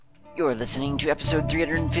You're listening to episode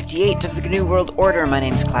 358 of the GNU World Order. My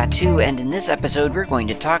name's Klaatu, and in this episode we're going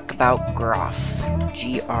to talk about Groff.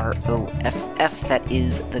 Groff. That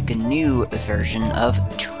is the GNU version of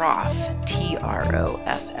Troff.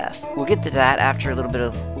 Troff. We'll get to that after a little bit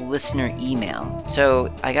of listener email.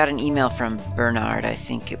 So I got an email from Bernard, I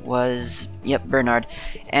think it was. Yep, Bernard.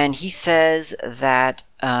 And he says that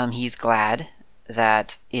he's glad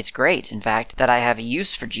that it's great, in fact, that I have a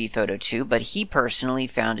use for Gphoto 2, but he personally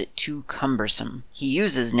found it too cumbersome. He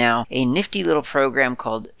uses now a nifty little program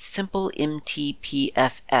called Simple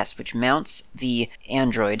MTPFS, which mounts the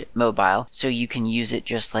Android mobile, so you can use it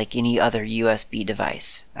just like any other USB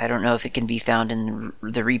device. I don't know if it can be found in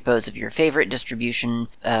the repos of your favorite distribution.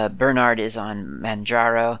 Bernard is on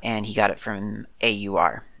Manjaro, and he got it from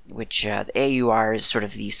AUR. Which the AUR is sort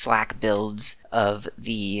of the Slack builds of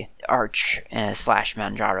the Arch /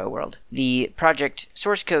 Manjaro world. The project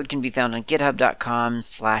source code can be found on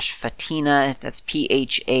github.com/Fatina, that's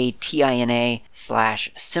PHATINA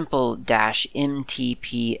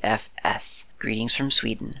 /simple-MTPFS. Greetings from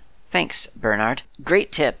Sweden. Thanks, Bernard.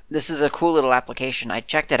 Great tip. This is a cool little application. I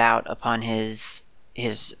checked it out upon his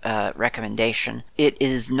recommendation. It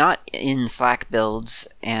is not in Slack builds,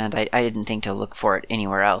 and I didn't think to look for it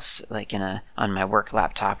anywhere else, like on my work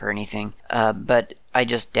laptop or anything. But I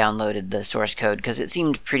just downloaded the source code because it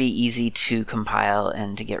seemed pretty easy to compile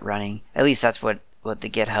and to get running. At least that's what the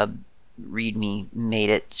GitHub README made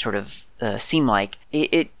it sort of seem like.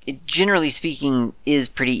 It generally speaking is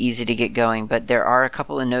pretty easy to get going, but there are a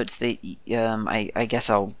couple of notes that I guess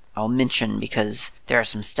I'll mention because there are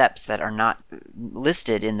some steps that are not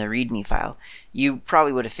listed in the README file. You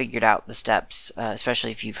probably would have figured out the steps,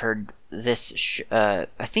 especially if you've heard this. I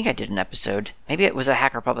think I did an episode. Maybe it was a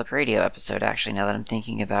Hacker Public Radio episode, actually, now that I'm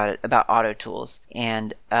thinking about it, about auto tools.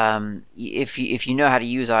 And if you know how to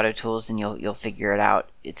use auto tools, then you'll figure it out.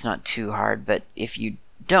 It's not too hard. But if you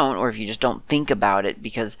don't, or if you just don't think about it,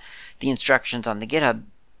 because the instructions on the GitHub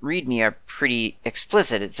README are pretty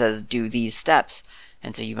explicit. It says do these steps.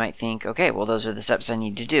 And so you might think, okay, well, those are the steps I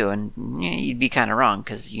need to do. And you'd be kind of wrong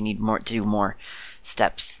because you need to do more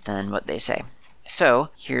steps than what they say. So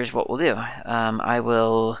here's what we'll do. I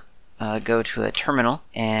will go to a terminal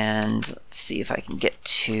and see if I can get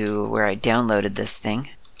to where I downloaded this thing.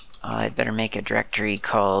 I'd better make a directory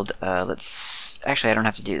called, actually, I don't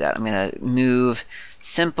have to do that. I'm going to move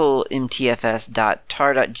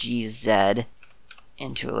simplemtfs.tar.gz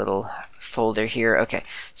into a little folder here. Okay,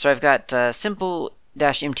 so I've got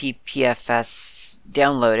simple-mtpfs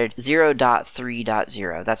downloaded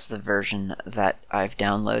 0.3.0. That's the version that I've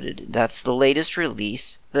downloaded. That's the latest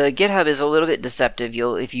release. The GitHub is a little bit deceptive.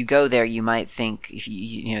 If you go there, you might think if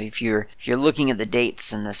you're looking at the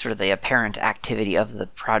dates and the sort of the apparent activity of the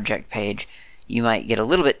project page, you might get a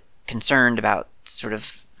little bit concerned about sort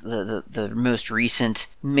of the most recent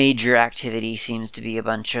major activity seems to be a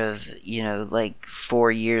bunch of, like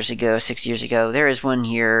 4 years ago, 6 years ago. There is one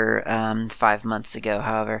here 5 months ago,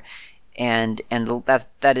 however, and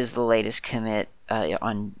that is the latest commit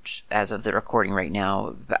on as of the recording right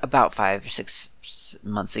now, about 5 or 6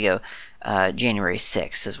 months ago. January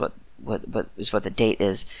 6th is what the date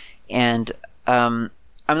is, and I'm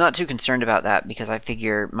not too concerned about that because I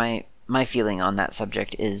figure my feeling on that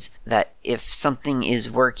subject is that if something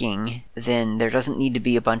is working, then there doesn't need to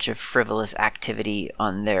be a bunch of frivolous activity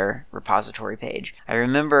on their repository page. I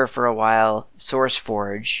remember for a while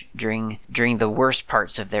SourceForge, during the worst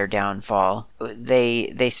parts of their downfall,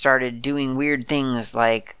 they started doing weird things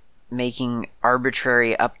like making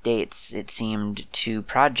arbitrary updates, it seemed, to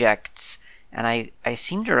projects. And I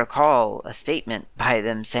seem to recall a statement by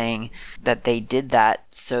them saying that they did that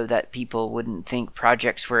so that people wouldn't think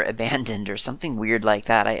projects were abandoned or something weird like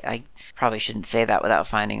that. I probably shouldn't say that without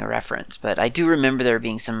finding a reference, but I do remember there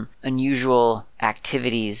being some unusual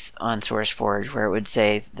activities on SourceForge where it would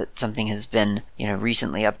say that something has been,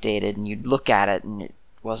 recently updated, and you'd look at it and it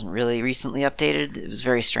wasn't really recently updated. It was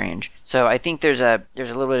very strange. So I think there's a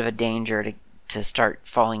little bit of a danger to start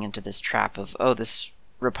falling into this trap of, this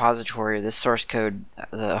repository or the source code,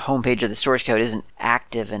 the homepage of the source code isn't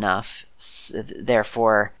active enough,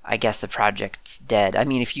 therefore I guess the project's dead. I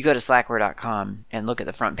mean, if you go to slackware.com and look at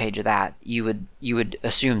the front page of that, you would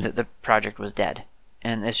assume that the project was dead,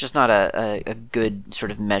 and it's just not a good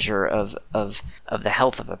sort of measure of the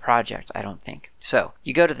health of a project, I don't think. So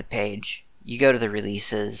you go to the page, you go to the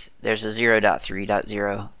releases, there's a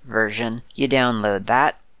 0.3.0 version, you download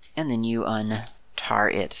that, and then you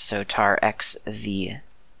untar it. So tar xv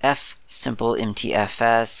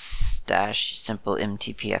simplemtfs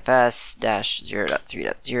 -simplemtpfs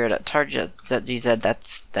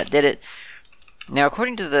 -0.3.0.tar.gz. That did it. Now,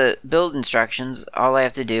 according to the build instructions, all I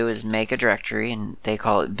have to do is make a directory, and they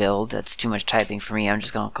call it build. That's too much typing for me. I'm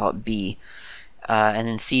just going to call it B. And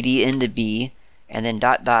then cd into B, and then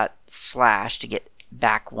 // to get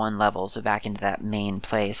back one level, so back into that main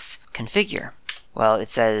place. Configure. Well, it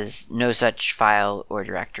says no such file or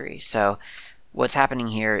directory. So what's happening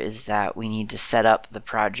here is that we need to set up the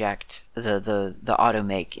project, the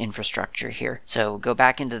automake infrastructure here. So go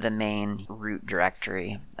back into the main root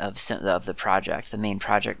directory of the project, the main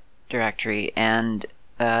project directory, and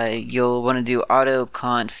you'll want to do auto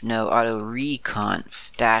reconf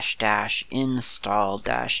 -- install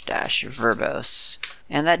 -- verbose.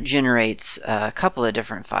 And that generates a couple of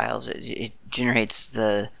different files. It generates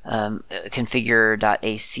the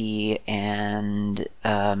configure.ac and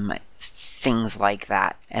things like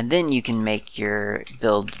that. And then you can make your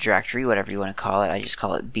build directory, whatever you want to call it. I just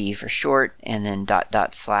call it B for short, and then /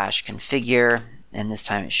 configure. And this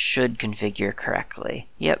time it should configure correctly.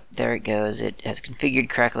 Yep, there it goes. It has configured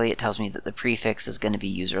correctly. It tells me that the prefix is going to be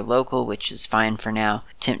user local, which is fine for now.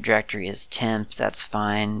 Temp directory is temp. That's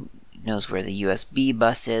fine. It knows where the USB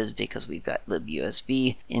bus is because we've got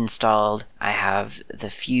libusb installed. I have the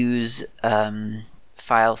Fuse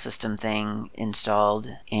file system thing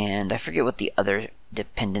installed, and I forget what the other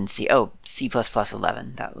dependency. Oh,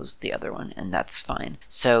 C++11. That was the other one, and that's fine.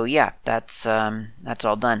 So yeah, that's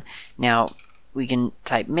all done. Now we can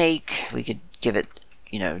type make. We could give it,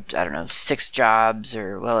 I don't know, 6 jobs,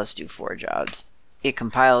 or well, let's do 4 jobs. It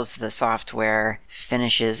compiles the software,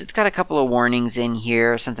 finishes. It's got a couple of warnings in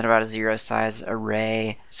here, something about a 0 size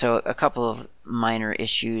array. So a couple of minor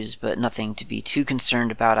issues, but nothing to be too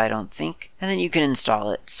concerned about, I don't think. And then you can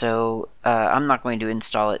install it. So I'm not going to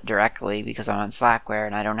install it directly because I'm on Slackware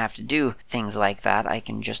and I don't have to do things like that. I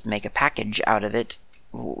can just make a package out of it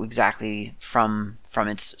exactly from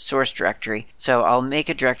its source directory. So I'll make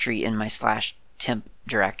a directory in my /temp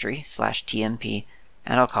directory, /tmp,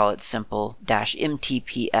 and I'll call it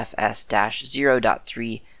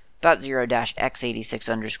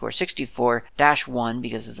simple-mtpfs-0.3.0-x86_64-1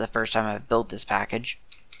 because it's the first time I've built this package.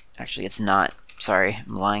 Actually, it's not. Sorry,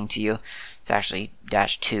 I'm lying to you. It's actually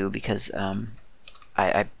 -2 because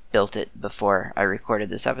I built it before I recorded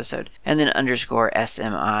this episode. And then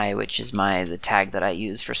 _SMI, which is the tag that I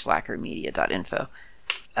use for slackermedia.info.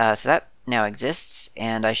 So that now exists,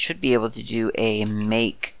 and I should be able to do a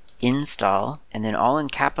make install, and then all in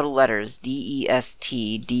capital letters,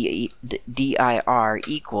 DESTDIR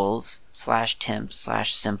equals /temp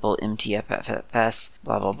 /simple mtpfs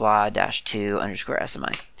blah blah blah -2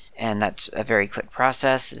 _SMI. And that's a very quick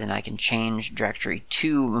process. Then I can change directory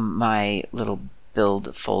to my little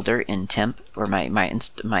build folder in temp, or my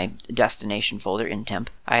destination folder in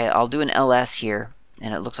temp. I'll do an ls here,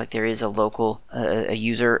 and it looks like there is a local a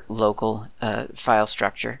user local file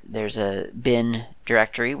structure. There's a bin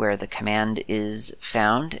directory where the command is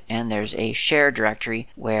found, and there's a share directory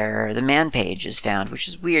where the man page is found, which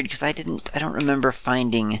is weird because I don't remember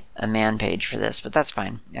finding a man page for this, but that's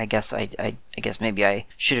fine. I guess maybe I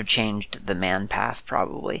should have changed the man path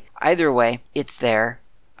probably. Either way, it's there.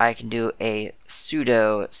 I can do a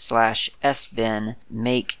sudo /sbin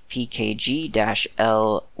make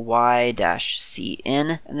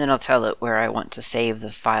pkg-ly-cn, and then I'll tell it where I want to save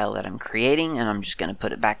the file that I'm creating, and I'm just going to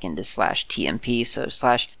put it back into /tmp, so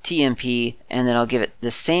 /tmp, and then I'll give it the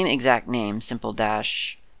same exact name,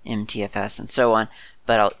 simple-mtfs, and so on,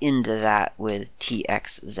 but I'll end that with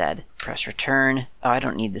txz. Press return. Oh, I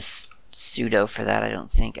don't need this sudo for that, I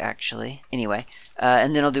don't think, actually. Anyway,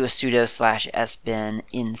 and then I'll do a sudo /sbin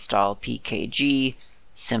install pkg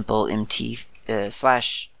simple mt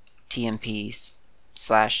 /tmp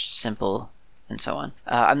 /simple, and so on.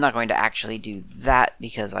 I'm not going to actually do that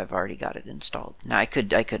because I've already got it installed. Now I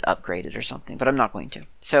could upgrade it or something, but I'm not going to.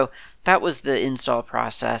 So that was the install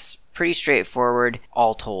process. Pretty straightforward,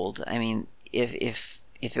 all told. I mean, if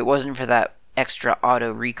it wasn't for that extra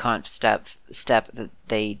auto reconf step that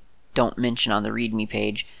they don't mention on the README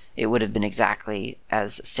page, it would have been exactly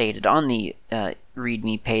as stated on the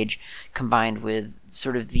README page, combined with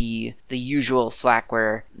sort of the usual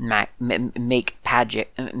Slackware make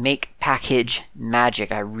package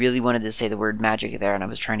magic. I really wanted to say the word magic there, and I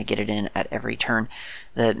was trying to get it in at every turn.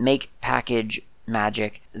 The make package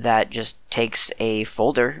magic that just takes a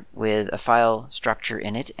folder with a file structure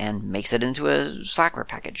in it and makes it into a Slackware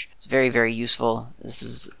package. It's very, very useful. This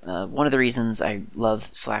is one of the reasons I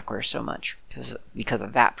love Slackware so much, because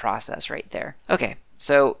of that process right there. Okay,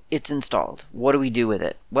 so it's installed. What do we do with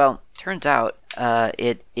it? Well, turns out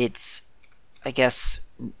it's I guess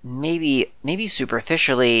maybe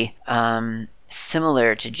superficially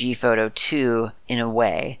similar to gphoto 2 in a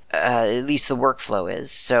way. At least the workflow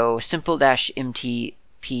is. So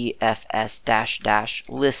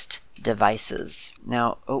simple-mtpfs-list devices.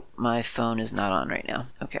 Now, my phone is not on right now.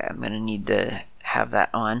 Okay, I'm going to need to have that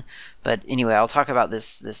on. But anyway, I'll talk about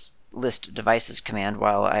this list devices command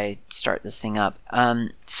while I start this thing up.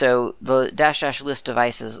 So the -- list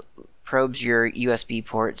devices probes your USB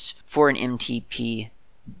ports for an MTP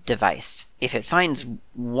device. If it finds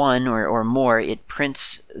one or more, it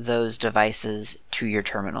prints those devices to your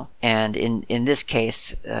terminal. And in this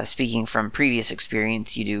case, speaking from previous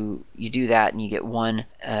experience, you do that and you get one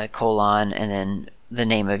colon and then the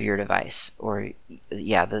name of your device, or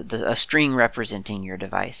a string representing your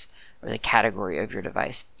device, or the category of your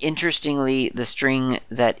device. Interestingly, the string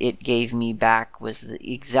that it gave me back was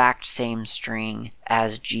the exact same string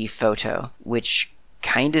as gphoto, which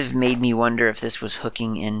kind of made me wonder if this was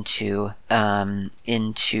hooking into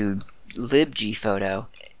libgphoto.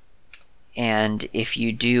 And if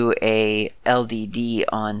you do a LDD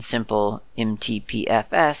on simple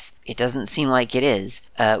MTPFS, it doesn't seem like it is.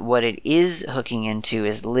 What it is hooking into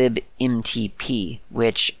is libmtp,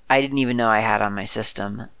 which I didn't even know I had on my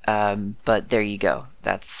system. But there you go.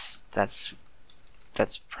 That's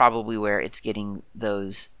probably where it's getting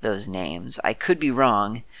those names. I could be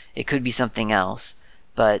wrong. It could be something else,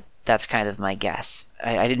 but that's kind of my guess.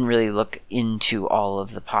 I didn't really look into all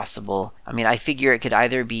of the possible... I mean, I figure it could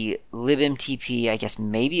either be libmtp, I guess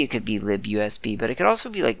maybe it could be libusb, but it could also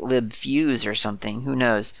be like libfuse or something, who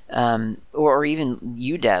knows? Or even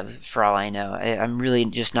udev, for all I know. I'm really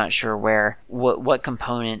just not sure what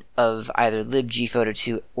component of either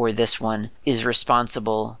libgphoto2 or this one is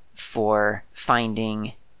responsible for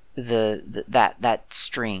finding that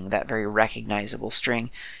string, that very recognizable string.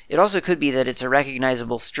 It also could be that it's a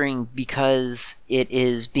recognizable string because it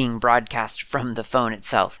is being broadcast from the phone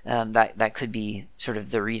itself. That could be sort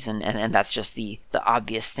of the reason, and that's just the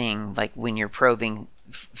obvious thing. Like when you're probing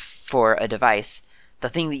for a device, the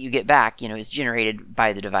thing that you get back, is generated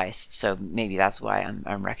by the device. So maybe that's why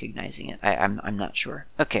I'm recognizing it. I'm not sure.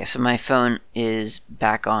 Okay, so my phone is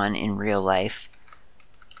back on in real life.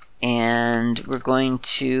 And we're going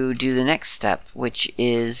to do the next step, which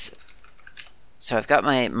is, so I've got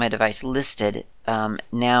my device listed.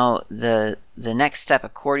 Now the next step,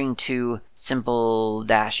 according to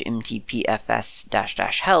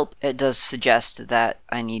simple-mtpfs-help, it does suggest that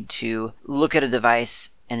I need to look at a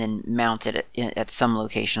device and then mount it at some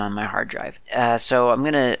location on my hard drive. So I'm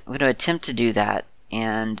gonna attempt to do that.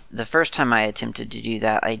 And the first time I attempted to do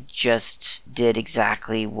that, I just did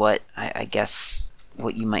exactly what I guess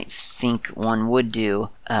what you might think one would do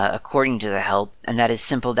according to the help, and that is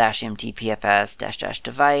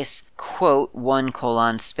simple-mtpfs-device quote 1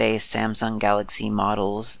 colon space Samsung Galaxy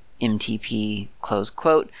models MTP close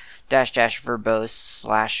quote -- verbose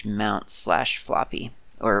 /mount /floppy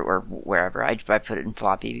or wherever. I put it in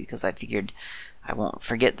floppy because I figured I won't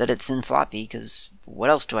forget that it's in floppy, because what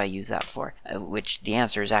else do I use that for? Which the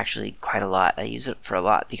answer is actually quite a lot. I use it for a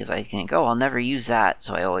lot because I think, I'll never use that,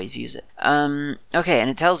 so I always use it. Okay, and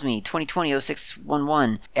it tells me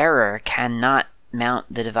 2020-0611 error, cannot mount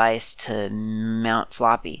the device to mount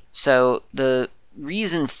floppy. So the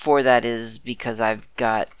reason for that is because I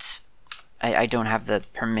don't have the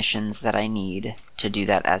permissions that I need to do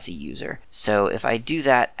that as a user. So if I do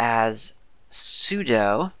that as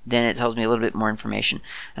sudo, then it tells me a little bit more information.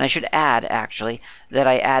 And I should add, actually, that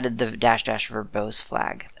I added the -- verbose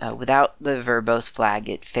flag. Without the verbose flag,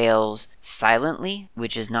 it fails silently,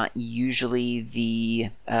 which is not usually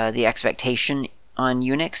the expectation on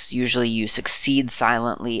Unix. Usually you succeed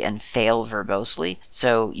silently and fail verbosely.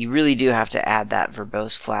 So you really do have to add that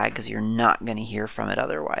verbose flag because you're not going to hear from it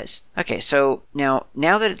otherwise. Okay, so now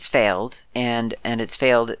that it's failed, and it's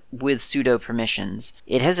failed with sudo permissions,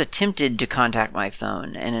 it has attempted to contact my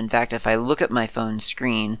phone. And in fact, if I look at my phone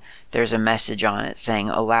screen, there's a message on it saying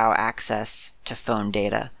allow access to phone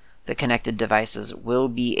data. The connected devices will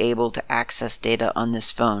be able to access data on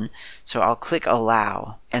this phone. So I'll click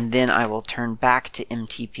allow, and then I will turn back to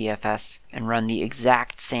MTPFS and run the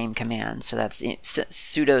exact same command. So that's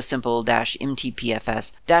sudo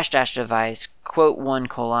simple-mtpfs-device quote 1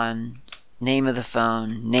 colon name of the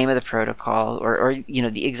phone, name of the protocol, or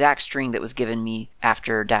the exact string that was given me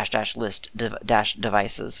after -- list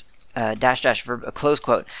devices, close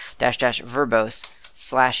quote -- verbose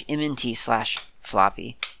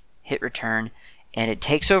 /mnt/floppy. Hit return, and it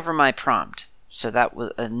takes over my prompt. So that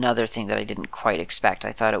was another thing that I didn't quite expect.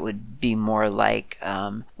 I thought it would be more like,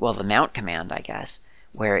 the mount command, I guess,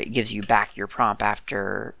 where it gives you back your prompt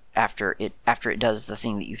after it does the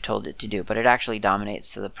thing that you've told it to do. But it actually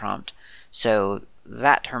dominates to the prompt. So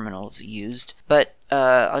that terminal's used. But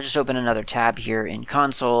I'll just open another tab here in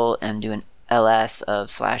console and do an ls of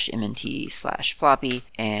 /mnt/floppy,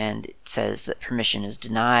 and it says that permission is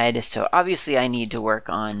denied. So obviously I need to work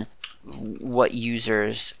on what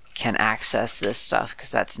users can access this stuff,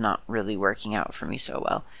 because that's not really working out for me so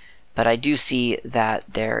well. But I do see that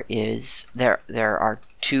there are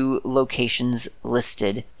 2 locations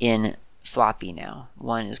listed in floppy now.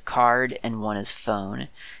 One is card and one is phone.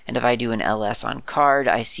 And if I do an ls on card,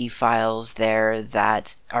 I see files there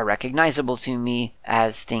that are recognizable to me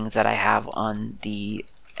as things that I have on the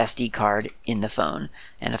SD card in the phone.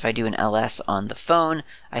 And if I do an ls on the phone,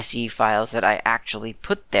 I see files that I actually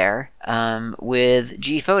put there with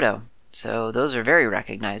Gphoto. So those are very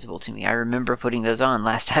recognizable to me. I remember putting those on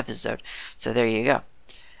last episode. So there you go.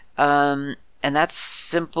 And that's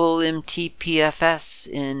simple MTPFS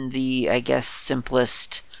in the, I guess,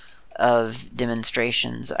 simplest of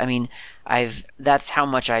demonstrations. I mean, that's how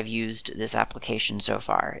much I've used this application so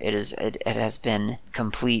far. It has been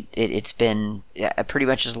complete. It's been pretty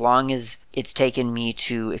much as long as it's taken me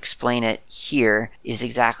to explain it here is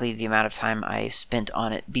exactly the amount of time I spent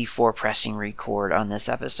on it before pressing record on this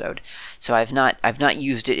episode. So I've not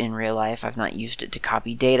used it in real life. I've not used it to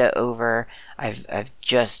copy data over. I've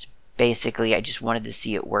just basically, I just wanted to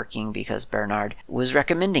see it working because Bernard was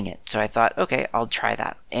recommending it. So I thought, okay, I'll try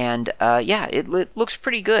that. And yeah, it looks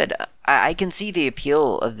pretty good. I can see the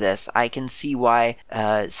appeal of this. I can see why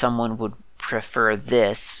someone would prefer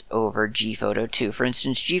this over Gphoto 2. For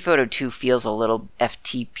instance, Gphoto 2 feels a little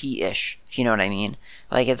FTP-ish, if you know what I mean.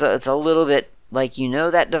 Like it's a little bit like, you know,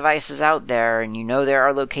 that device is out there and you know there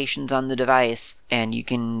are locations on the device, and you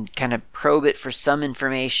can kind of probe it for some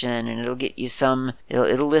information and it'll get you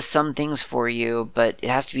it'll list some things for you, but it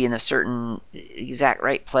has to be in a certain exact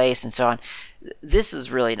right place and so on. This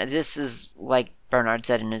is like Bernard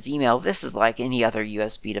said in his email, this is like any other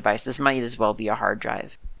USB device. This might as well be a hard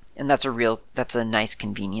drive. And that's a nice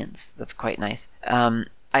convenience. That's quite nice.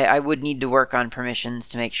 I would need to work on permissions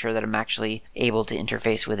to make sure that I'm actually able to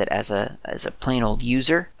interface with it as a plain old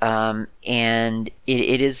user. And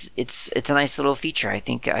it's a nice little feature. I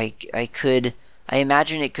think I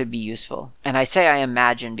imagine it could be useful. And I say I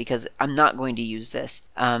imagine because I'm not going to use this.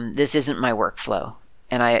 This isn't my workflow.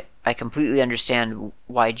 And I completely understand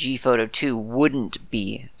why Gphoto 2 wouldn't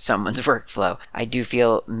be someone's workflow. I do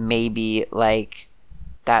feel maybe like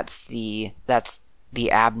that's the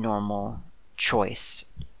abnormal choice.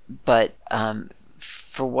 But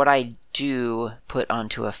for what I do put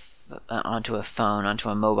onto a phone, onto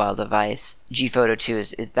a mobile device, Gphoto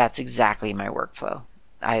 2 that's exactly my workflow.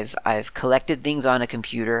 I've collected things on a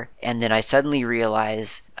computer, and then I suddenly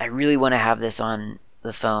realize I really want to have this on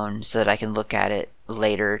the phone so that I can look at it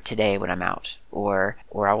later today when I'm out, or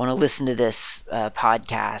I want to listen to this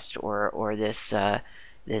podcast or this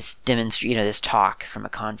this talk from a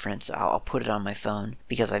conference. I'll put it on my phone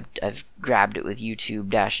because I've grabbed it with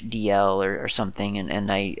YouTube-DL or something,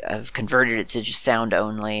 and I've converted it to just sound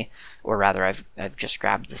only, or rather I've just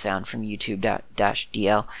grabbed the sound from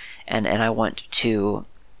YouTube-DL, and I want to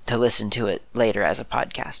listen to it later as a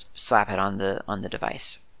podcast. Slap it on the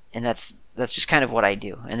device, and that's just kind of what I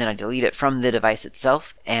do. And then I delete it from the device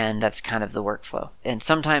itself, and that's kind of the workflow. And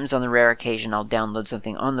sometimes on the rare occasion I'll download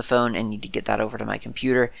something on the phone and need to get that over to my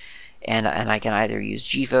computer, and I can either use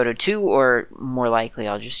Gphoto 2, or more likely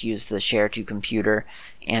I'll just use the Share to Computer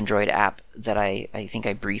Android app that I think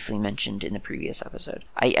I briefly mentioned in the previous episode.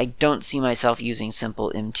 I don't see myself using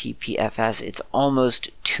simple MTPFS. It's almost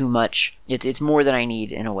too much. It's more than I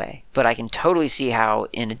need in a way. But I can totally see how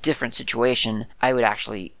in a different situation I would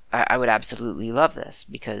absolutely love this,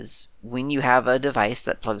 because when you have a device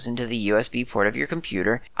that plugs into the USB port of your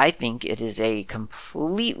computer, I think it is a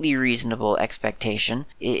completely reasonable expectation,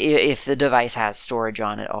 if the device has storage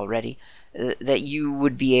on it already, that you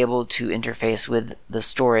would be able to interface with the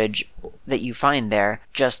storage that you find there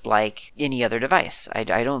just like any other device. I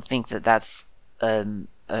don't think that that's an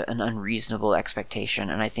unreasonable expectation,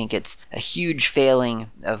 and I think it's a huge failing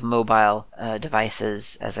of mobile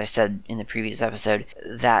devices, as I said in the previous episode,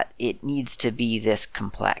 that it needs to be this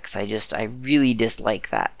complex. I really dislike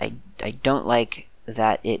that. I don't like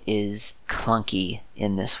that it is clunky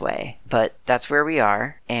in this way, but that's where we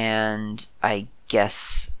are, and I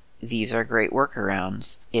guess these are great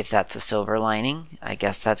workarounds. If that's a silver lining, I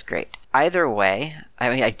guess that's great. Either way, I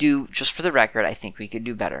mean, just for the record, I think we could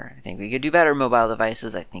do better. I think we could do better mobile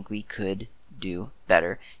devices. I think we could do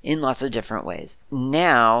better in lots of different ways.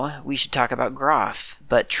 Now, we should talk about Groff.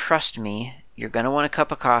 But trust me, you're going to want a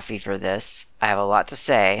cup of coffee for this. I have a lot to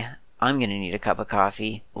say. I'm going to need a cup of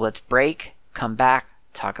coffee. Let's break, come back,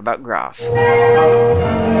 talk about Groff.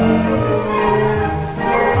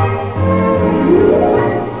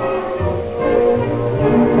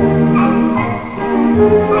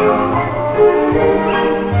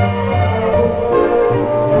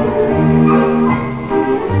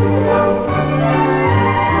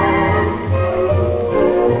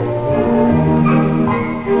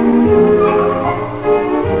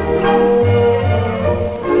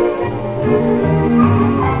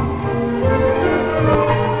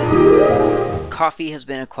 coffee has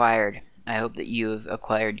been acquired. I hope that you have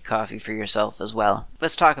acquired coffee for yourself as well.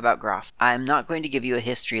 Let's talk about Groff. I'm not going to give you a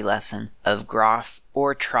history lesson of Groff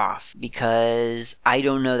or troff because I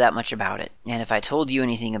don't know that much about it. And if I told you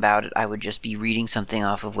anything about it, I would just be reading something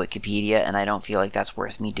off of Wikipedia, and I don't feel like that's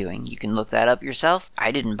worth me doing. You can look that up yourself.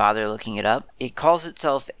 I didn't bother looking it up. It calls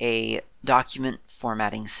itself a document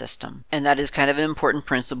formatting system. And that is kind of an important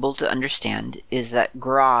principle to understand, is that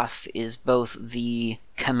Groff is both the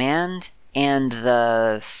command and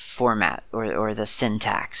the format, or the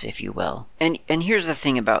syntax, if you will. And here's the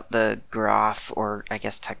thing about the Groff, or I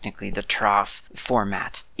guess technically the troff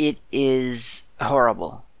format. It is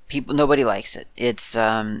horrible. Nobody likes it. It's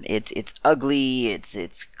ugly.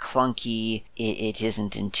 It's clunky. It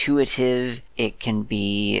isn't intuitive. It can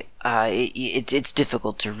be it's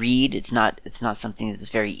difficult to read. It's not something that's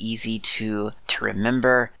very easy to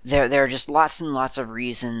remember. There are just lots and lots of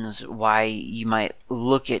reasons why you might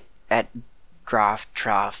look at Groff,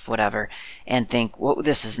 troff, whatever, and think, well,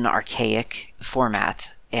 this is an archaic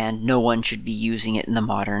format, and no one should be using it in the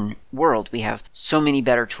modern world. We have so many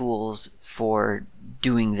better tools for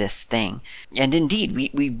doing this thing. And indeed,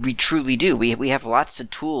 we truly do. We have lots of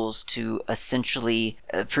tools to essentially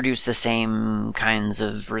produce the same kinds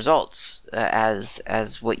of results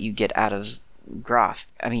as what you get out of Groff.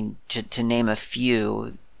 I mean, to name a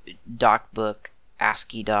few, DocBook,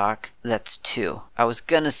 ASCII Doc, that's 2. I was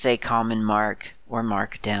gonna say Common Mark or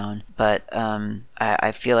Markdown, but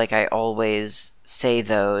I feel like I always say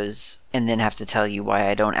those and then have to tell you why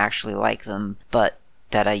I don't actually like them, but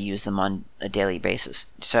that I use them on a daily basis.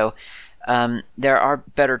 So there are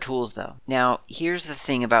better tools, though. Now, here's the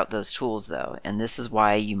thing about those tools, though, and this is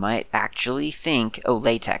why you might actually think,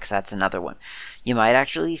 LaTeX, that's another one. You might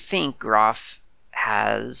actually think Groff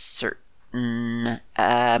has certain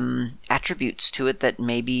attributes to it that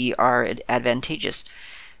maybe are advantageous.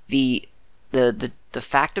 The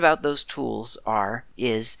fact about those tools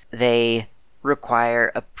is they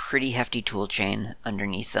require a pretty hefty tool chain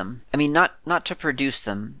underneath them. I mean, not to produce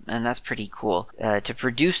them, and that's pretty cool. To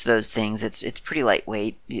produce those things, it's pretty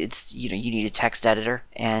lightweight. It's, you need a text editor,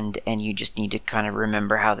 and you just need to kind of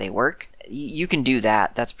remember how they work. You can do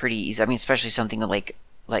that. That's pretty easy. I mean, especially something like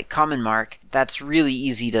Common Mark, that's really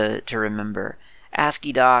easy to remember.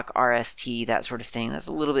 ASCII Doc, RST, that sort of thing, that's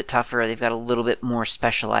a little bit tougher. They've got a little bit more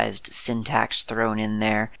specialized syntax thrown in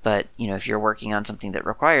there. But, if you're working on something that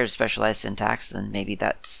requires specialized syntax, then maybe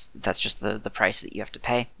that's just the price that you have to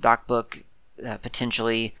pay. DocBook,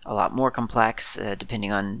 potentially a lot more complex,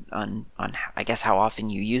 depending on I guess how often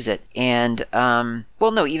you use it. And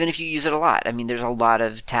even if you use it a lot, I mean, there's a lot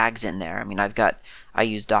of tags in there. I mean, I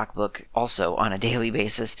use DocBook also on a daily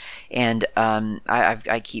basis, and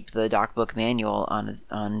I keep the DocBook manual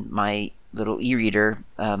on my little e-reader,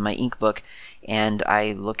 my InkBook, and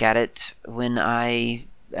I look at it when I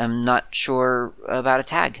am not sure about a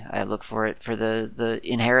tag. I look for it for the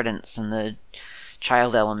inheritance and the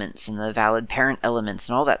child elements and the valid parent elements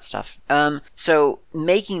and all that stuff. So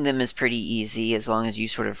making them is pretty easy as long as you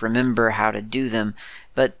sort of remember how to do them.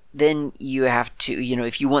 But then you have to,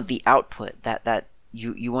 if you want the output, that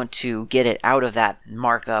you want to get it out of that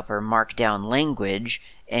markup or markdown language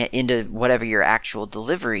into whatever your actual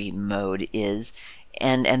delivery mode is,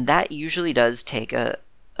 and that usually does take a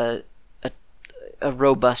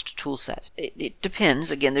robust tool set. It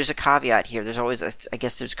depends. Again, there's a caveat here. There's always, I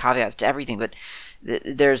guess there's caveats to everything, but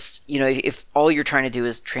there's, if all you're trying to do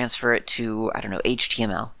is transfer it to, I don't know,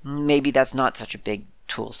 HTML, maybe that's not such a big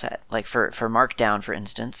tool set. Like for Markdown, for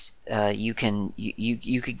instance, you could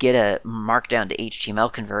get a Markdown to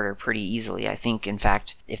HTML converter pretty easily. I think, in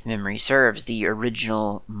fact, if memory serves, the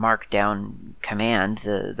original Markdown command,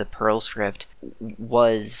 the Perl script,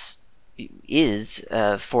 is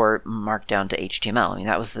for Markdown to HTML. I mean,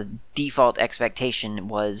 that was the default expectation,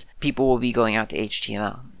 was people will be going out to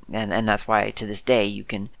HTML. And that's why, to this day, you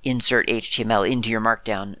can insert HTML into your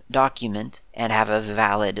Markdown document and have a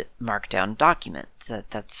valid Markdown document.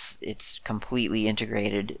 It's completely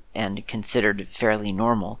integrated and considered fairly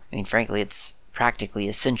normal. I mean, frankly, it's practically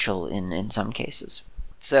essential in some cases.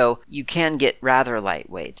 So you can get rather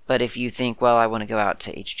lightweight. But if you think, well, I want to go out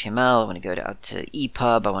to HTML, I want to go out to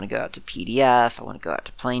EPUB, I want to go out to PDF, I want to go out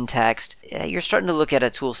to plain text, you're starting to look at a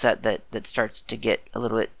tool set that starts to get a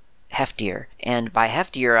little bit heftier. And by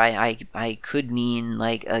heftier, I could mean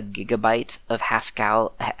like a gigabyte of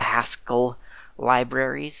Haskell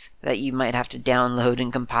libraries that you might have to download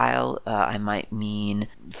and compile. I might mean,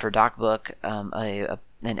 for DocBook,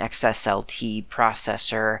 an XSLT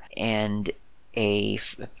processor and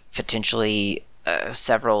potentially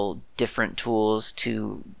several different tools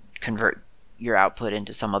to convert your output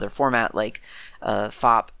into some other format, like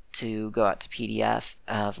FOP to go out to PDF.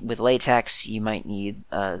 With LaTeX, you might need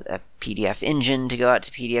a PDF engine to go out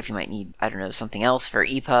to PDF. You might need, I don't know, something else for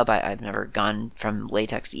EPUB. I've never gone from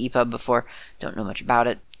LaTeX to EPUB before. Don't know much about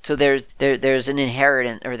it. So there's an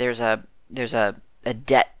inheritance, or there's a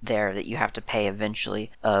debt there that you have to pay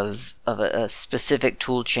eventually of a specific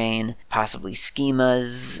tool chain, possibly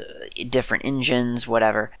schemas, different engines,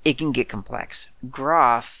 whatever. It can get complex.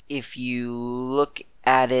 Groff, if you don't look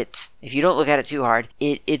at it too hard,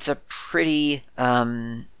 it's a pretty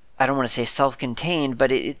I don't want to say self-contained,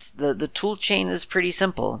 but it's the tool chain is pretty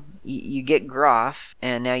simple. You get Groff,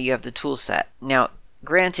 and now you have the tool set. Now,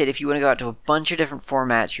 granted, if you want to go out to a bunch of different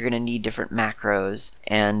formats, you're going to need different macros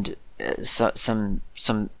and some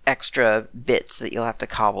extra bits that you'll have to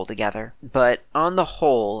cobble together. But on the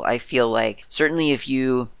whole, I feel like certainly if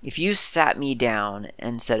you sat me down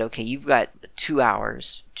and said, okay, you've got 2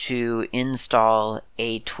 hours to install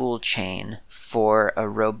a tool chain for a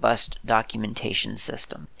robust documentation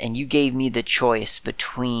system, and you gave me the choice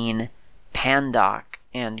between Pandoc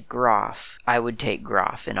and Groff, I would take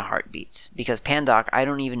Groff in a heartbeat. Because Pandoc, I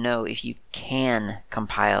don't even know if you can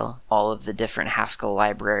compile all of the different Haskell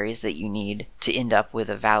libraries that you need to end up with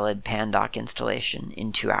a valid Pandoc installation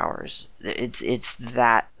in 2 hours. It's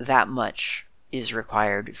that much is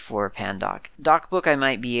required for Pandoc. DocBook, I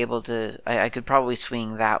might be able to, I could probably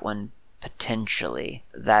swing that one potentially.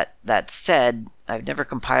 That said, I've never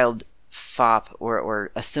compiled FOP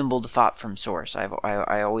or assembled FOP from source.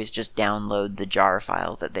 I always just download the jar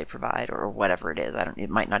file that they provide, or whatever it is. It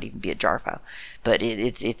might not even be a jar file, but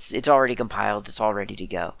it's already compiled. It's all ready to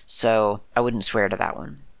go. So I wouldn't swear to that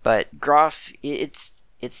one. But Groff, it's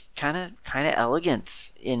kind of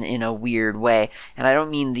elegant in a weird way, and I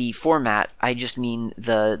don't mean the format. I just mean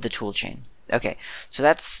the tool chain. Okay, so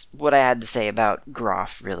that's what I had to say about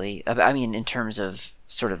Groff, really. I mean, in terms of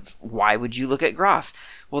sort of why would you look at Groff?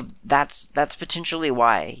 Well, that's potentially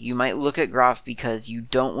why. You might look at Groff because you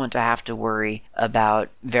don't want to have to worry about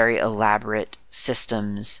very elaborate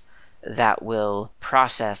systems that will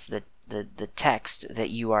process the text that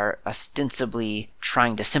you are ostensibly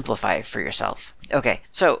trying to simplify for yourself. Okay,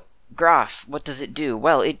 so Groff, what does it do?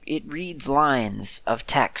 Well, it reads lines of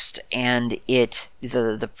text, and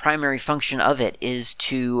the primary function of it is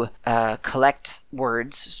to collect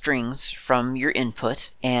words, strings from your input,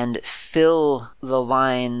 and fill the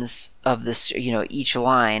lines of this, each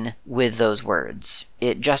line with those words.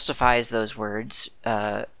 It justifies those words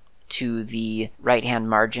to the right-hand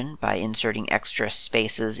margin by inserting extra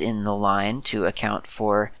spaces in the line to account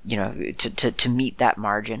for, to meet that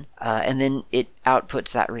margin. And then it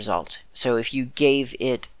outputs that result. So if you gave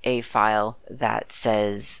it a file that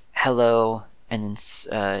says hello and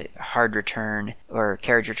then hard return or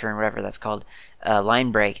carriage return, whatever that's called,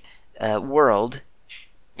 line break, world,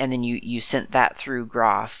 and then you sent that through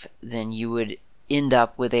Groff, then you would end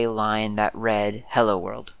up with a line that read hello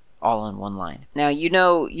world, all in one line. Now, you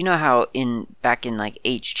know how back in like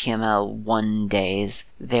HTML1 days,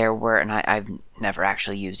 there were, and I've never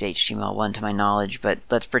actually used HTML1 to my knowledge, but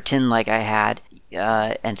let's pretend like I had,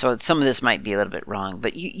 and so some of this might be a little bit wrong,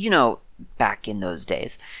 but back in those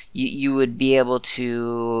days, you would be able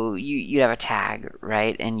to, you'd have a tag,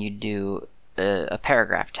 right, and you'd do a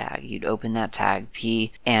paragraph tag. You'd open that tag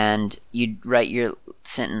P, and you'd write your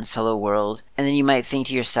sentence hello world, and then you might think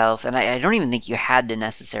to yourself, and I don't even think you had to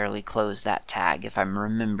necessarily close that tag if I'm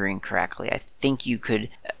remembering correctly. I think you could,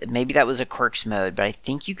 maybe that was a quirks mode, but I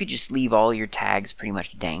think you could just leave all your tags pretty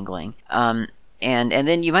much dangling. And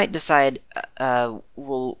then you might decide,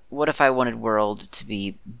 well, what if I wanted world to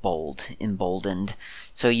be bold, emboldened?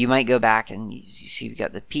 So you might go back and you see you've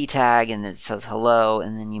got the P tag and it says hello,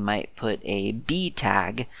 and then you might put a B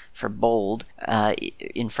tag for bold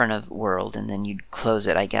in front of world, and then you'd close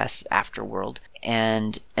it, I guess, after world.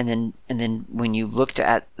 And then when you looked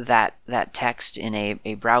at that text in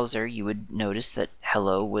a browser, you would notice that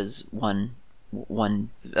hello was one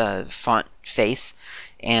font face,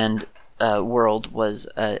 and world was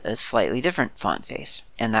a slightly different font face,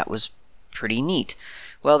 and that was pretty neat.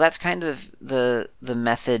 Well, that's kind of the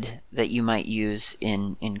method that you might use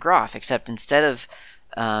in Groff, except instead of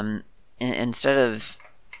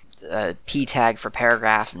P tag for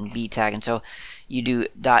paragraph and B tag, and so you do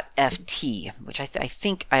 .ft, which I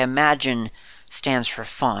imagine stands for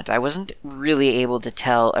font. I wasn't really able to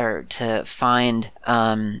tell or to find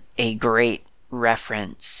a great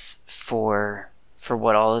reference for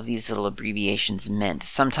what all of these little abbreviations meant.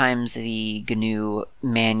 Sometimes the GNU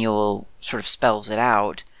manual sort of spells it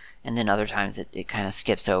out, and then other times it kind of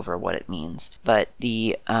skips over what it means. But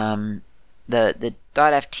the .ft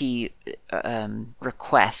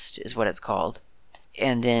request is what it's called,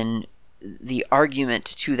 and then the argument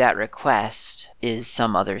to that request is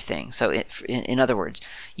some other thing. So in other words,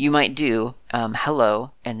 you might do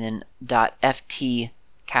hello and then .ft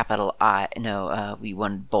capital I. No, we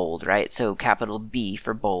wanted bold, right? So capital B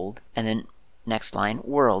for bold, and then next line,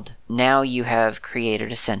 world. Now you have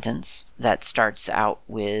created a sentence that starts out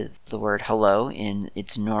with the word hello in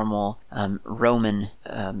its normal Roman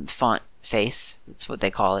font face. That's what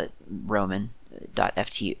they call it, Roman.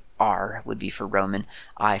 .ftr would be for Roman,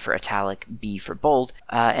 I for italic, B for bold,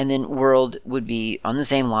 and then world would be on the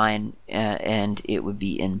same line, and it would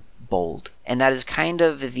be in bold. And that is kind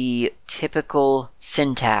of the typical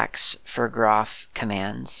syntax for Graph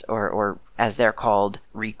commands, or as they're called,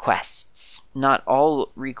 requests. Not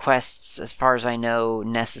all requests, as far as I know,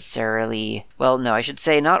 necessarily... Well, no, I should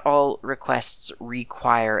say not all requests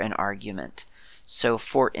require an argument. So,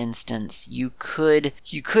 for instance, you could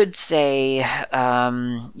say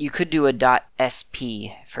you could do a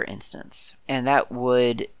 .sp, for instance, and that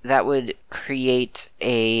would create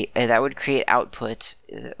output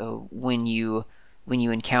when you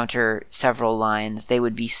encounter several lines. They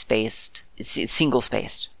would be spaced. It's single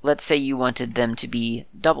spaced. Let's say you wanted them to be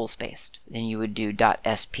double spaced, then you would do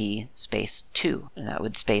 .sp space 2, and that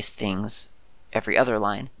would space things every other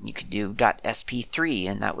line. You could do .sp3,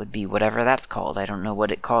 and that would be whatever that's called. I don't know what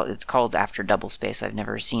it's called after double space. I've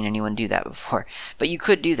never seen anyone do that before. But you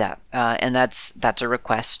could do that, and that's a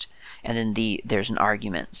request, and then there's an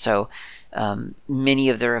argument. So many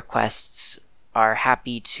of the requests are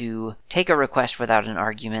happy to take a request without an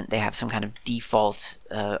argument. They have some kind of default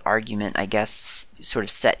argument, I guess, sort of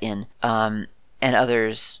set in, and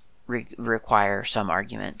others require some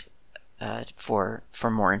argument for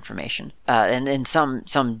more information, and then some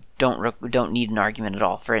don't need an argument at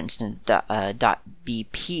all. For instance,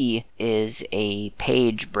 .bp is a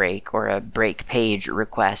page break or a break page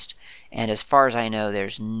request, and as far as I know,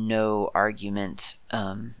 there's no argument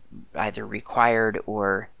either required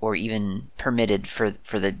or even permitted for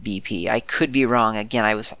the BP. I could be wrong. Again,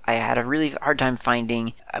 I had a really hard time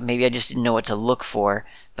finding. Maybe I just didn't know what to look for.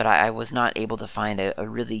 But I was not able to find a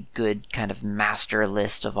really good kind of master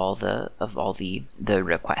list of all the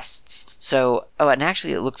requests. So, and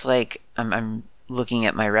actually, it looks like I'm looking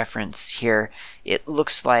at my reference here. It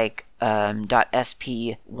looks like .sp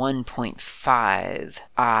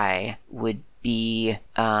 1.5i would be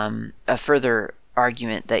a further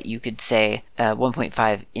argument that you could say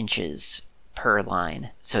 1.5 inches per line.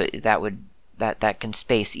 So that can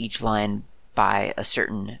space each line by a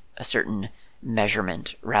certain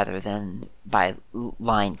measurement rather than by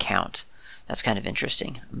line count. That's kind of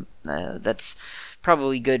interesting. That's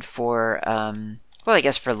probably good for, I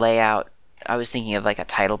guess for layout. I was thinking of like a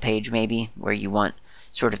title page maybe, where you want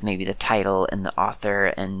sort of maybe the title and the author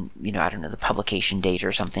and, I don't know, the publication date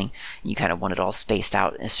or something. And you kind of want it all spaced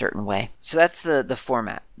out in a certain way. So that's the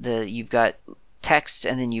format. You've got text,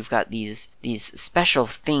 and then you've got these special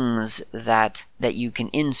things that you can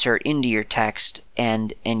insert into your text,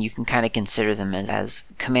 and you can kind of consider them as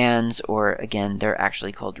commands, or again, they're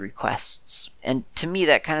actually called requests. And to me,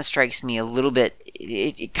 that kind of strikes me a little bit.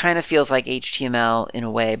 It kind of feels like HTML in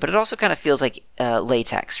a way, but it also kind of feels like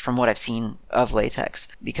LaTeX from what I've seen of LaTeX,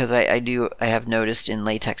 because I have noticed in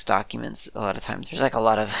LaTeX documents a lot of times there's like a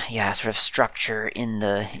lot of sort of structure in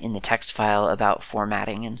the text file about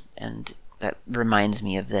formatting, and that reminds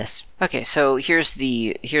me of this. Okay, so here's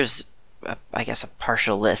I guess a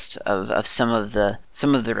partial list of some of the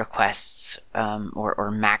requests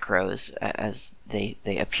or macros as they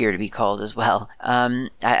appear to be called as well.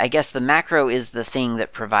 I guess the macro is the thing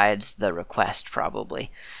that provides the request probably.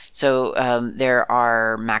 So there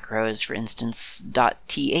are macros, for instance,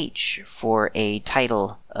 .th for a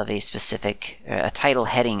title of a specific a title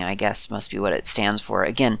heading, I guess must be what it stands for.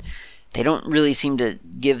 Again, they don't really seem to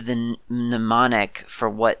give the mnemonic for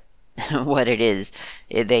what it is.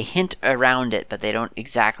 They hint around it, but they don't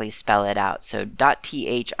exactly spell it out. So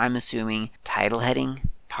 .th, I'm assuming title heading,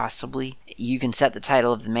 possibly. You can set the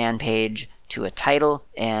title of the man page to a title,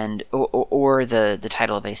 and or the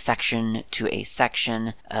title of a section to a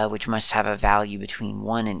section, which must have a value between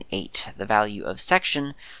 1 and 8. The value of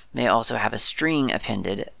section may also have a string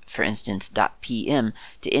appended, for instance .pm,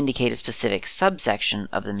 to indicate a specific subsection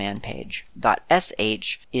of the man page.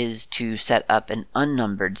 .sh is to set up an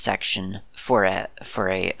unnumbered section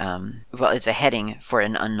it's a heading for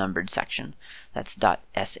an unnumbered section. That's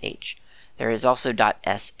 .sh. There is also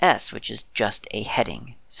 .ss, which is just a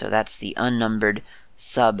heading. So that's the unnumbered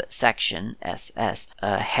subsection SS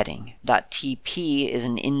heading. .tp is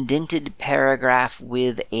an indented paragraph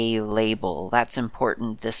with a label. That's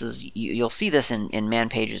important. This is you'll see this in man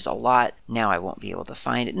pages a lot. Now I won't be able to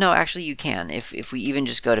find it. No, actually you can. If we even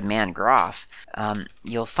just go to man graph,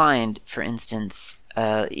 you'll find, for instance,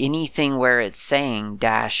 anything where it's saying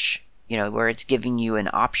dash, where it's giving you an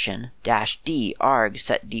option, -d, arg,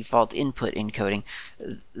 set default input encoding.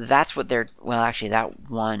 That's what they're, well, actually that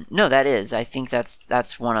one, no, that is, I think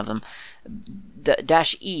that's one of them. The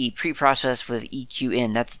 -e, preprocess with EQ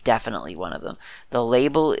in, that's definitely one of them. The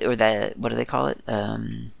label, or the, what do they call it?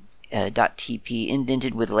 .tp,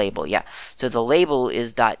 indented with label, yeah. So the label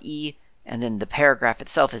is .e, and then the paragraph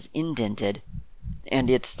itself is indented, and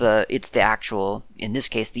it's the actual, in this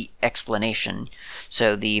case, the explanation.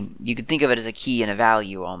 So you could think of it as a key and a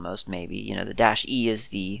value almost, maybe. The -e is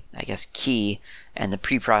the, I guess, key, and the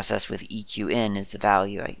preprocess with EQ in is the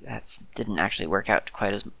value. That didn't actually work out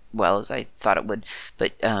quite as well as I thought it would.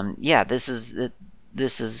 But yeah, that's a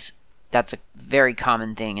very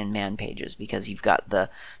common thing in man pages, because you've got the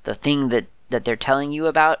thing that they're telling you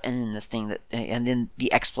about, and then then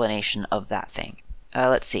the explanation of that thing.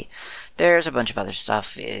 Let's see. There's a bunch of other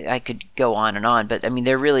stuff. I could go on and on, but I mean,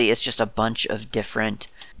 it's just a bunch of different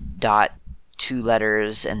two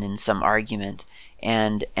letters and then some argument.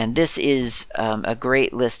 And this is a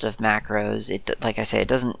great list of macros. Like I say, it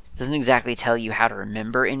doesn't exactly tell you how to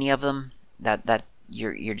remember any of them. That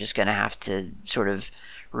you're just going to have to sort of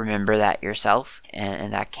remember that yourself,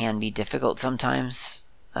 and that can be difficult sometimes.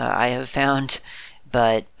 I have found.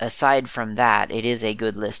 But aside from that, it is a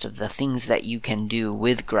good list of the things that you can do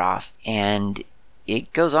with Graph, and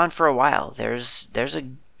it goes on for a while. There's a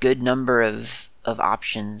good number of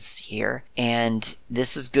options here, and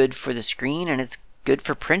this is good for the screen, and it's good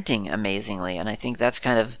for printing, amazingly. And I think that's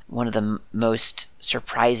kind of one of the most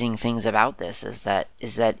surprising things about this, is that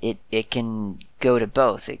it can go to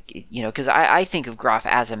both. Because I think of Graph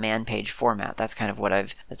as a man page format. That's kind of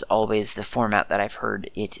that's always the format that I've heard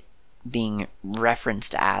it being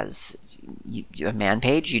referenced as. A man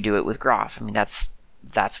page, you do it with Graph. I mean, that's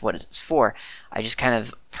what it's for. I just kind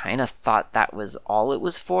of thought that was all it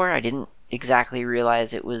was for. I didn't exactly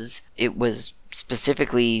realize it was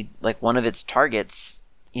specifically, like, one of its targets,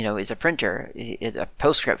 is a printer, a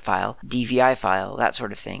PostScript file, DVI file, that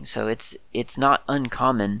sort of thing. So it's not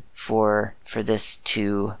uncommon for this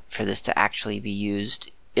to actually be used,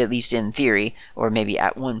 at least in theory, or maybe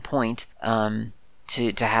at one point,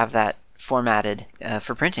 to have that formatted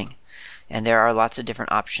for printing. And there are lots of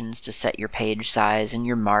different options to set your page size and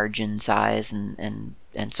your margin size and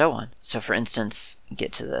so on. So for instance,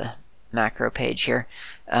 get to the macro page here.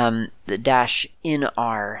 The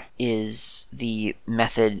 -inr is the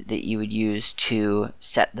method that you would use to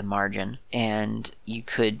set the margin. And you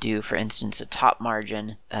could do, for instance, a top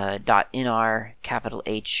margin, .inr, capital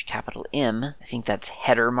H, capital M. I think that's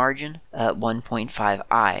header margin,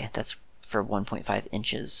 1.5i. That's for 1.5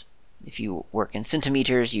 inches. If you work in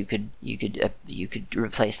centimeters, you could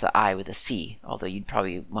replace the I with a C, although you'd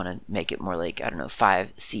probably want to make it more like,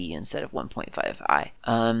 5C instead of 1.5I,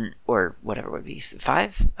 or whatever it would be,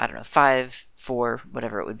 5? 5, 4,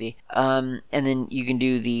 whatever it would be. And then you can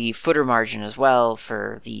do the footer margin as well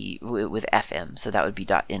with FM, so that would be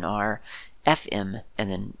 .inr, FM, and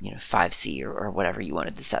then 5C or whatever you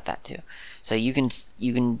wanted to set that to. So you can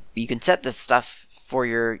set this stuff for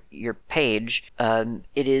your page.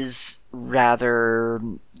 It is rather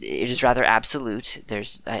absolute.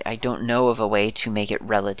 I don't know of a way to make it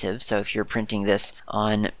relative. So if you're printing this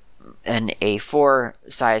on an A4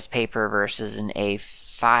 size paper versus an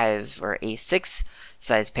A5 or A6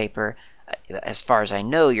 size paper, as far as I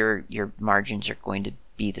know, your margins are going to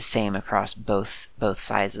be the same across both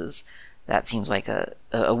sizes. That seems like a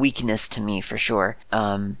weakness to me for sure,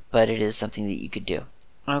 but it is something that you could do.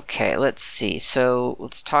 Okay, let's see. So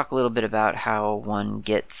let's talk a little bit about how one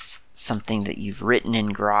gets something that you've written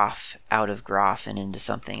in Graph out of Graph and into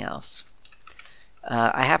something else.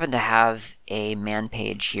 I happen to have a man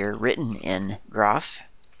page here written in Graph.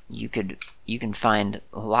 You can find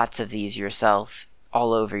lots of these yourself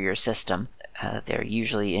all over your system. They're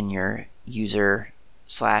usually in your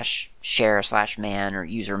user/share/man or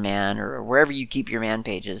user man or wherever you keep your man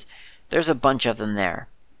pages. There's a bunch of them there.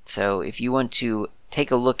 So if you want to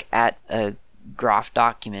take a look at a Graph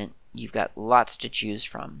document, you've got lots to choose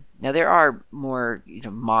from. Now there are more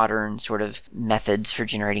modern sort of methods for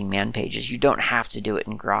generating man pages. You don't have to do it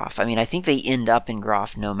in Graph. I mean, I think they end up in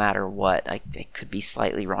Graph no matter what. I could be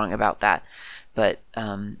slightly wrong about that, but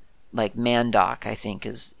like ManDoc, I think,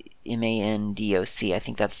 is MANDOC. I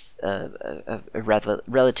think that's a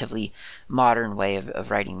relatively modern way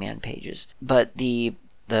of writing man pages. But the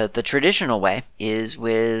traditional way is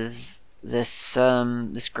with this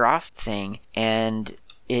graph thing, and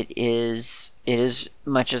it is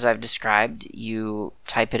much as I've described. You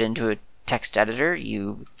type it into a text editor.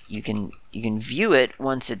 You can view it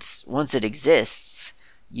once it exists.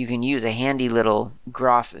 You can use a handy little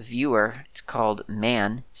graph viewer. It's called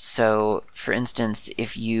Man. So, for instance,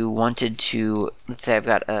 if you wanted to, let's say I've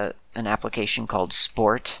got an application called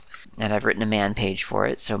Sport, and I've written a man page for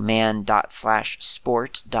it. So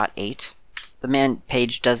man./sport.8. The man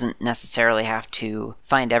page doesn't necessarily have to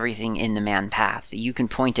find everything in the man path. You can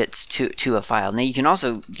point it to a file. Now you can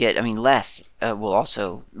also get, less will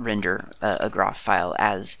also render a graph file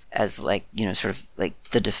as like, sort of like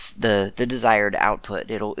the desired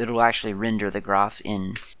output. It'll actually render the graph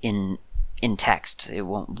in text. It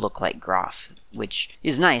won't look like graph, which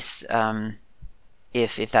is nice.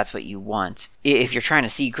 If that's what you want. If you're trying to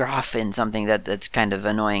see graph in something that's kind of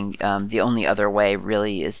annoying, the only other way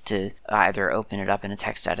really is to either open it up in a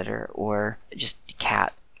text editor or just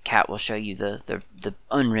cat. Cat will show you the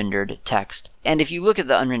unrendered text. And if you look at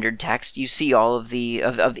the unrendered text, you see all of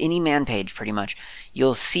of any man page pretty much.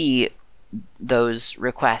 You'll see those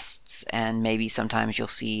requests, and maybe sometimes you'll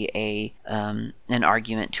see an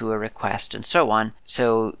argument to a request and so on.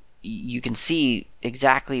 So you can see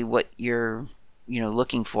exactly what you're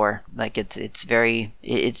looking for. Like it is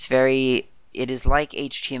like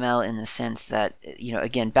HTML in the sense that,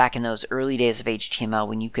 again, back in those early days of HTML,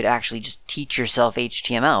 when you could actually just teach yourself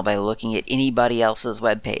HTML by looking at anybody else's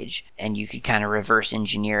web page, and you could kind of reverse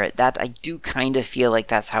engineer it. That I do kind of feel like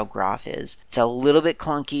that's how graph is. It's a little bit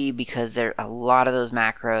clunky because a lot of those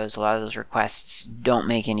macros, a lot of those requests don't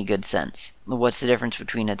make any good sense. What's the difference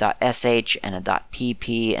between a .sh and a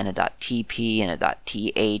 .pp and a .tp and a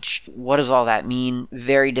 .th? What does all that mean?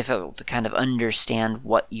 Very difficult to kind of understand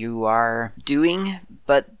what you are doing,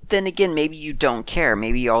 but then again, maybe you don't care.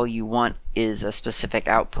 Maybe all you want is a specific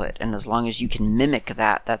output, and as long as you can mimic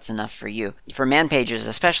that, that's enough for you. For man pages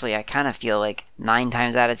especially, I kind of feel like 9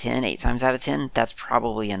 times out of 10, 8 times out of 10, that's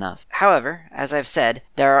probably enough. However, as I've said,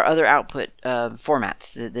 there are other output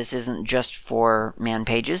formats. This isn't just for man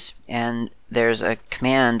pages, and there's a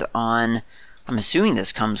command on, I'm assuming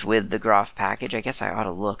this comes with the graph package. I guess I ought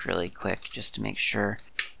to look really quick just to make sure.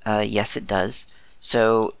 Yes, it does.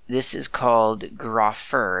 So this is called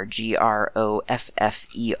Grapher,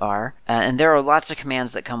 Groffer, and there are lots of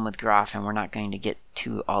commands that come with graph, and we're not going to get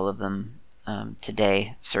to all of them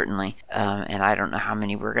today, certainly. And I don't know how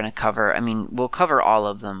many we're going to cover. We'll cover all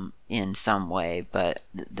of them in some way, but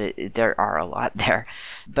there are a lot there.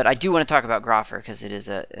 But I do want to talk about Grapher because it is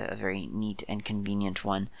a very neat and convenient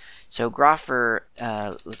one. So Grapher,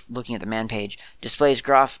 looking at the man page, displays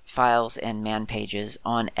graph files and man pages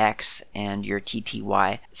on X and your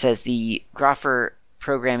TTY. It says the Grapher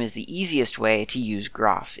program is the easiest way to use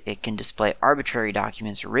graph. It can display arbitrary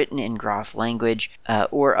documents written in graph language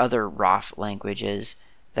or other ROF languages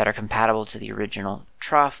that are compatible to the original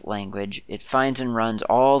TROF language. It finds and runs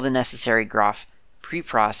all the necessary graph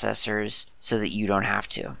preprocessors so that you don't have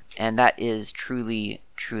to. And that is truly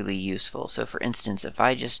useful. So for instance, if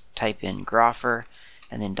I just type in Grapher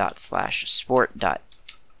and then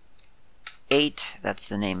 ./sport.8, that's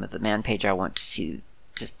the name of the man page I want to see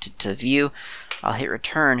to view, I'll hit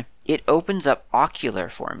return. It opens up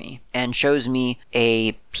Okular for me and shows me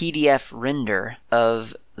a PDF render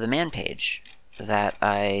of the man page that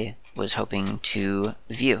I was hoping to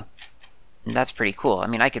view. And that's pretty cool.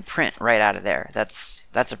 I could print right out of there. That's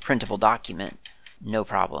a printable document, no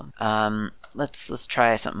problem. Let's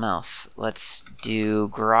try something else. Let's do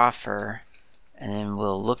Grapher, and then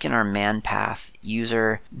we'll look in our man path.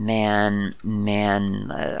 User man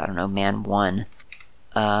 1.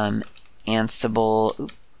 Ansible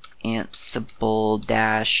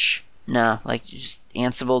dash, no, like just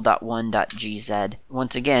ansible.1.gz.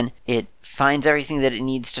 Once again, it finds everything that it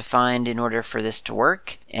needs to find in order for this to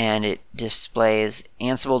work, and it displays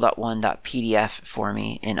ansible.1.pdf for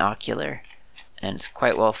me in Okular. And it's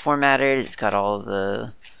quite well formatted. It's got all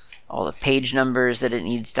the page numbers that it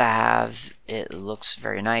needs to have. It looks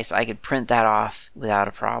very nice. I could print that off without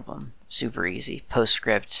a problem. Super easy.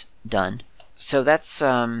 Postscript, done. So that's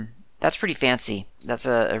pretty fancy. That's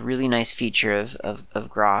a really nice feature of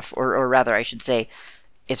Graph, or rather, I should say,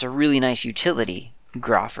 it's a really nice utility.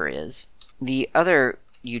 Grapher is. The other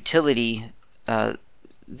utility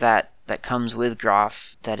that comes with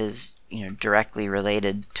Graph that is directly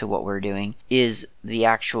related to what we're doing is the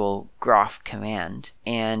actual graph command,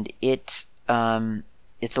 and it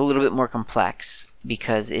it's a little bit more complex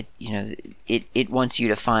because it wants you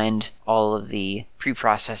to find all of the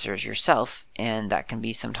preprocessors yourself, and that can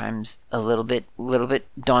be sometimes a little bit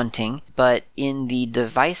daunting. But in the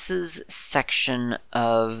devices section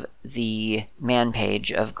of the man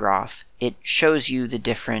page of Groff, it shows you the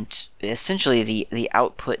different, essentially the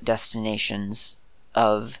output destinations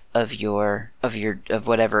of whatever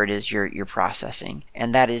it is you're processing,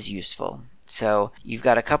 and that is useful. So you've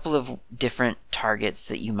got a couple of different targets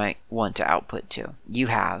that you might want to output to. You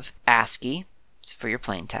have ASCII for your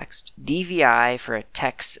plain text, DVI for a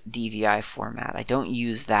text DVI format. I don't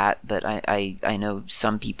use that, but I know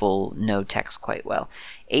some people know text quite well.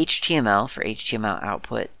 HTML for HTML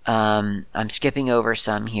output. I'm skipping over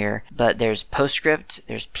some here, but there's PostScript,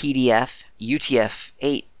 there's PDF,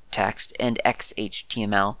 UTF-8 text, and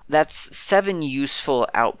XHTML. That's 7 useful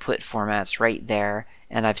output formats right there,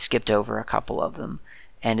 and I've skipped over a couple of them.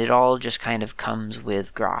 And it all just kind of comes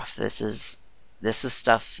with Groff. This is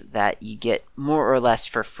stuff that you get more or less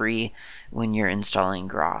for free when you're installing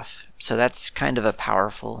Groff. So that's kind of a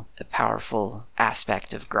powerful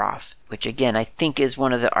aspect of Groff, which again I think is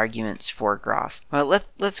one of the arguments for Groff. Well,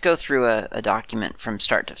 let's go through a document from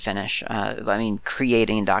start to finish.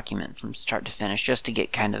 Creating a document from start to finish, just to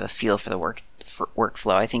get kind of a feel for the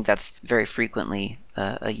workflow. I think that's very frequently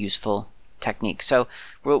a useful technique. So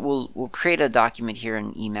we'll create a document here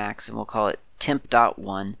in Emacs, and we'll call it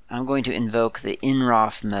temp.1. I'm going to invoke the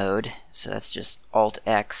inroff mode, so that's just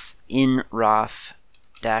Alt-X, inroff-mode.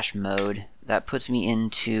 That puts me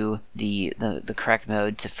into the correct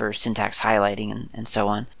mode for syntax highlighting and so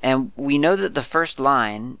on. And we know that the first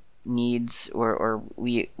line needs, or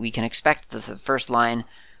we can expect that the first line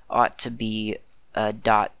ought to be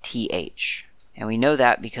 .th. And we know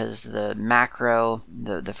that because the macro,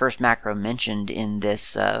 the first macro mentioned in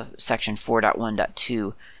this section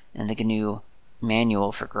 4.1.2 in the GNU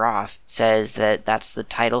manual for Groff says that that's the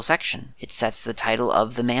title section. It sets the title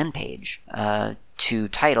of the man page to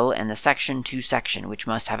title, and the section to section, which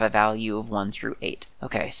must have a value of 1 through 8.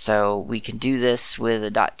 Okay, so we can do this with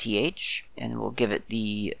a .th, and we'll give it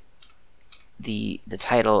the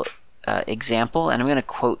title example, and I'm going to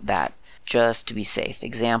quote that just to be safe.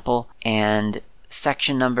 Example, and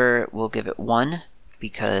section number, we'll give it 1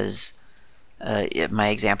 because my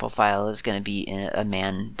example file is going to be in a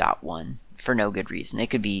man.1 for no good reason.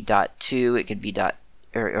 It could be .2, it could be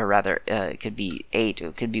it could be 8,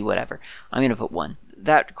 it could be whatever. I'm going to put 1.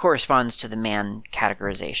 That corresponds to the man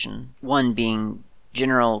categorization. 1 being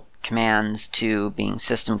general commands, 2 being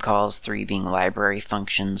system calls, 3 being library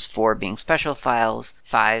functions, 4 being special files,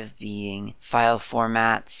 5 being file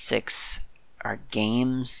formats, 6 are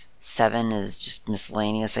games, 7 is just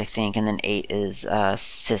miscellaneous, I think, and then 8 is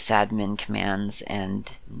sysadmin commands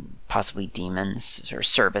and possibly daemons, or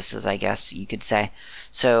services, I guess you could say.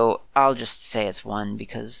 So I'll just say it's 1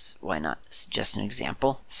 because why not? It's just an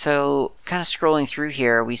example. So kind of scrolling through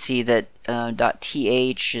here, we see that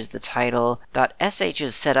 .th is the title. .sh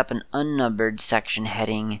is set up an unnumbered section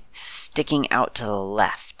heading sticking out to the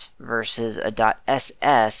left versus a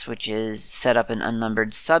 .ss, which is set up an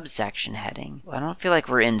unnumbered subsection heading. Well, I don't feel like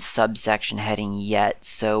we're in subsection heading yet,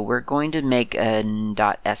 so we're going to make a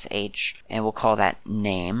 .sh, and we'll call that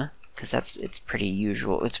name, because it's pretty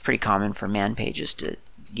usual. It's pretty common for man pages to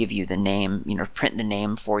give you the name, print the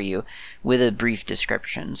name for you with a brief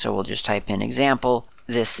description. So we'll just type in example.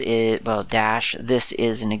 This is, this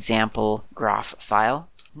is an example Groff file.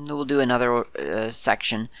 And we'll do another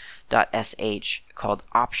section .sh called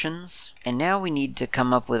options. And now we need to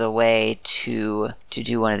come up with a way to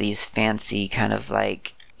do one of these fancy kind of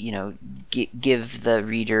like, give the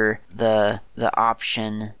reader the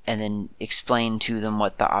option and then explain to them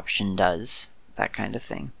what the option does, that kind of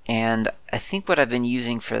thing. And I think what I've been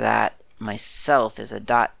using for that myself is a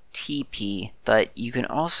 .tp, but you can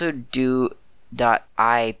also do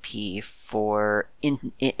 .ip for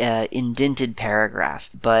indented paragraph,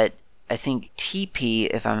 but I think TP,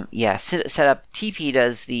 set up, TP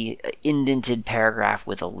does the indented paragraph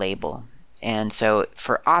with a label. And so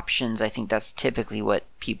for options, I think that's typically what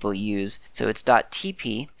people use. So it's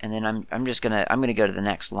 .tp, and then I'm gonna go to the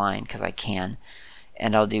next line because I can,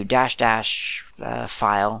 and I'll do --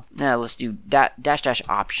 file. Now let's do --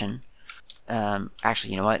 option.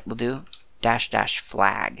 Actually, you know what? We'll do --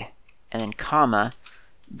 flag, and then comma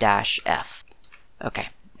 -f. Okay,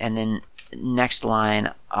 and then next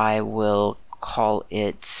line I will call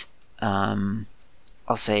it. I'll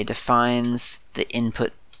say defines the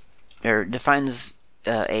input. Or defines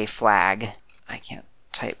a flag, I can't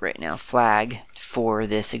type right now, flag for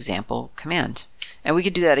this example command. And we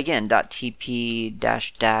could do that again, .tp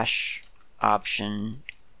 -- option,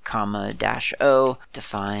 comma dash O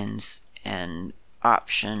defines an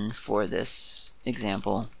option for this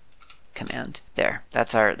example command. There,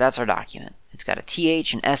 that's our document. It's got a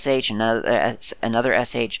th, an sh, another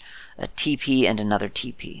sh, a tp, and another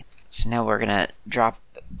tp. So now we're gonna drop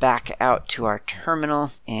back out to our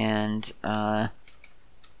terminal, and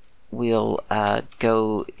we'll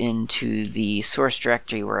go into the source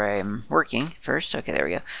directory where I'm working first. Okay, there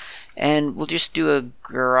we go. And we'll just do a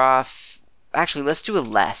graph. Actually, let's do a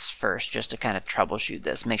less first, just to kind of troubleshoot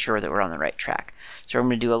this, make sure that we're on the right track. So I'm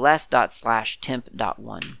going to do a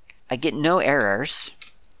less./temp.1. I get no errors,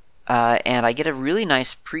 and I get a really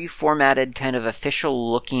nice pre-formatted kind of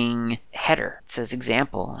official-looking header. It says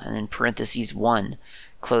example, and then parentheses 1,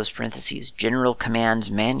 close parentheses, general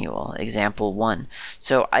commands manual, example 1.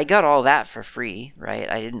 So I got all that for free, right?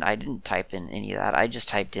 I didn't type in any of that. I just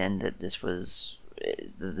typed in that this was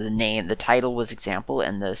the name, the title was example,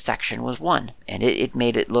 and the section was 1. And it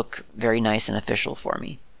made it look very nice and official for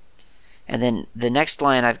me. And then the next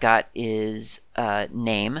line I've got is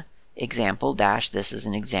name, example, dash, this is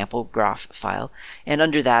an example graph file. And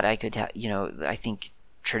under that I could have, I think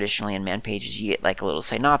traditionally in man pages you get like a little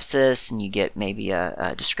synopsis, and you get maybe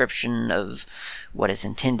a description of what its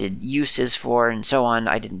intended use is for, and so on.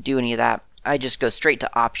 I didn't do any of that. I just go straight to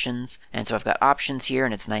options, and so I've got options here,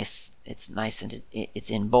 and it's nice and it's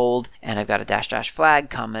in bold, and I've got a dash flag,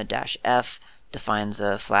 comma dash f defines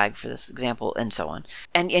a flag for this example, and so on.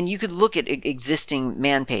 And you could look at existing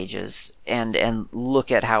man pages and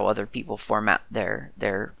look at how other people format their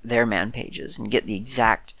man pages and get the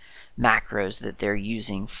exact macros that they're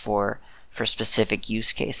using for specific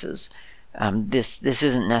use cases. This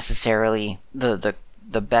isn't necessarily the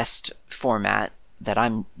best format that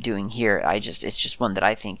I'm doing here. It's just one that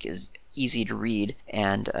I think is easy to read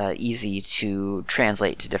and easy to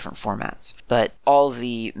translate to different formats. But all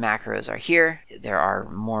the macros are here. There are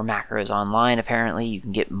more macros online apparently. You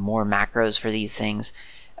can get more macros for these things,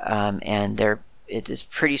 and it is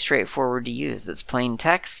pretty straightforward to use. It's plain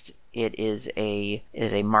text. It is a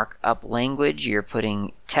markup language. You're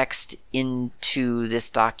putting text into this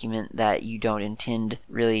document that you don't intend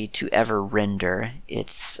really to ever render.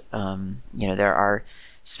 It's there are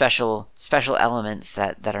special elements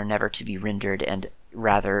that are never to be rendered and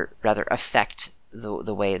rather affect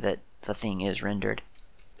the way that the thing is rendered.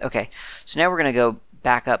 Okay, so now we're going to go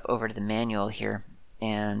back up over to the manual here,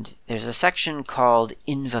 and there's a section called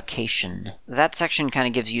invocation. That section kind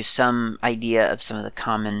of gives you some idea of some of the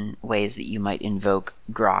common ways that you might invoke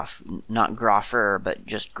graph, not grapher, but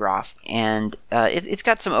just graph. And it's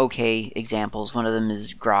got some okay examples. One of them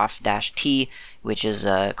is graph-t, which is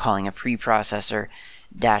calling a preprocessor,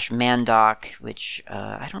 -mandoc, which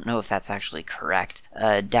I don't know if that's actually correct,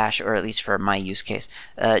 or at least for my use case,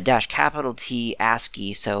 -T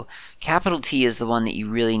ASCII. So capital T is the one that you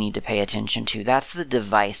really need to pay attention to. That's the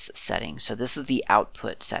device setting. So this is the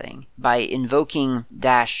output setting. By invoking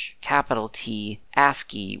 -T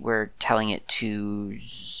ASCII, we're telling it to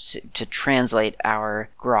translate our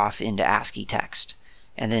graph into ASCII text.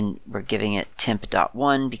 And then we're giving it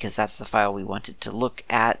temp.1 because that's the file we want it to look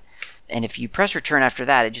at. And if you press return after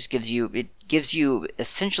that, it gives you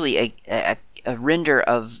essentially a render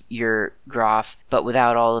of your graph, but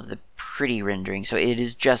without all of the pretty rendering. So it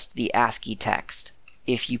is just the ASCII text.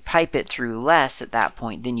 If you pipe it through less at that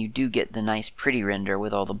point, then you do get the nice pretty render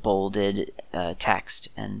with all the bolded text,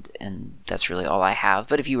 and that's really all I have.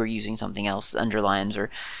 But if you were using something else, underlines or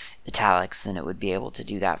italics, then it would be able to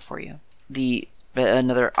do that for you.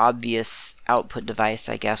 Another obvious output device,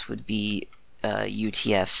 I guess, would be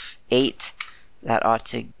UTF-8. That ought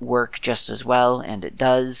to work just as well, and it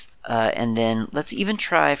does. And then let's even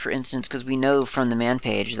try, for instance, because we know from the man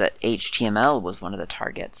page that HTML was one of the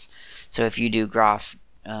targets. So if you do graph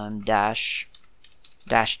 -T,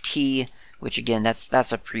 which again,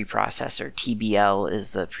 that's a preprocessor. TBL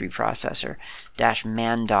is the preprocessor.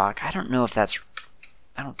 -mandoc,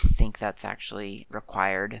 I don't think that's actually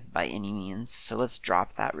required by any means. So let's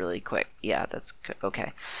drop that really quick. Yeah, that's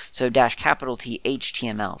okay. So -T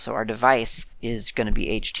HTML. So our device is going to be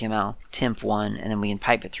HTML, temp1, and then we can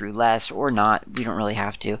pipe it through less or not. We don't really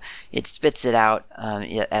have to. It spits it out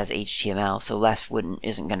as HTML, so less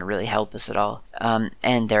isn't going to really help us at all.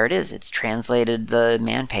 And there it is. It's translated the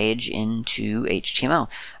man page into HTML.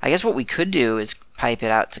 I guess what we could do is pipe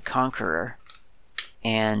it out to Conqueror,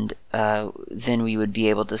 and then we would be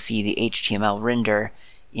able to see the HTML render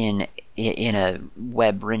in a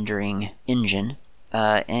web rendering engine,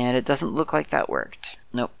 and it doesn't look like that worked.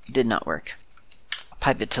 Nope, did not work. I'll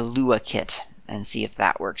pipe it to LuaKit and see if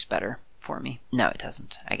that works better for me. No, it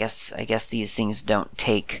doesn't. I guess these things don't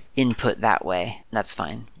take input that way. That's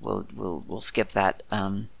fine. We'll skip that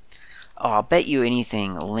Oh, I'll bet you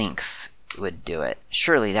anything links would do it.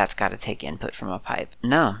 Surely that's got to take input from a pipe.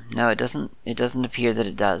 No, it doesn't. It doesn't appear that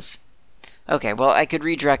it does. Okay, well, I could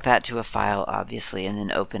redirect that to a file, obviously, and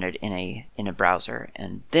then open it in a browser,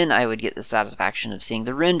 and then I would get the satisfaction of seeing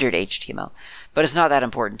the rendered HTML. But it's not that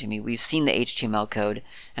important to me. We've seen the HTML code,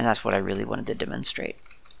 and that's what I really wanted to demonstrate.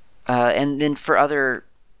 And then for other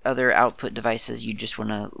output devices, you just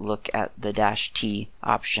want to look at the -t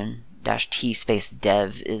option. -t space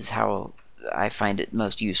dev is how I find it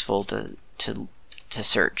most useful to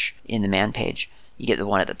search in the man page. You get the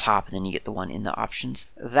one at the top, and then you get the one in the options.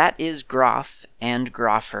 That is Groff and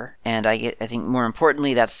Groffer, and I think more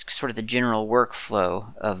importantly, that's sort of the general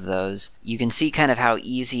workflow of those. You can see kind of how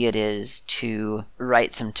easy it is to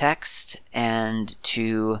write some text and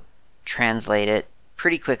to translate it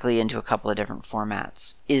pretty quickly into a couple of different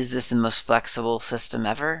formats. Is this the most flexible system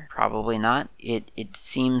ever? Probably not. It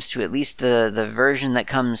seems to, at least the version that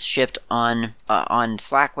comes shipped on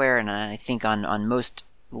Slackware, and I think on most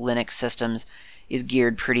Linux systems, is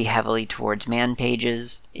geared pretty heavily towards man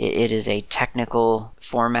pages. It is a technical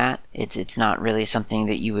format. It's not really something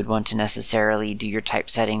that you would want to necessarily do your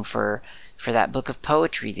typesetting for that book of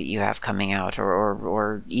poetry that you have coming out,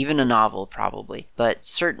 or even a novel, probably. But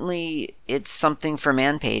certainly it's something for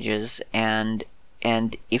man pages, and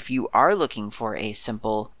if you are looking for a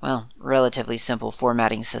simple, well, relatively simple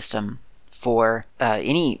formatting system for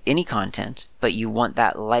any content, but you want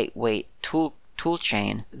that lightweight tool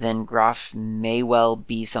chain, then Groff may well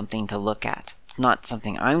be something to look at. It's not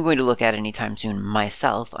something I'm going to look at anytime soon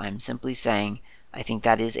myself. I'm simply saying I think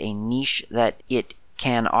that is a niche that it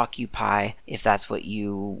can occupy if that's what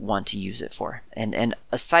you want to use it for. And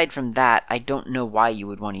aside from that, I don't know why you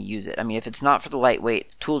would want to use it. I mean, if it's not for the lightweight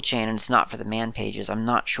toolchain and it's not for the man pages, I'm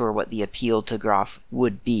not sure what the appeal to Groff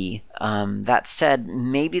would be. That said,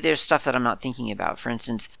 maybe there's stuff that I'm not thinking about. For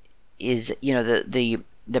instance, is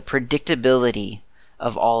the predictability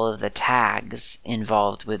of all of the tags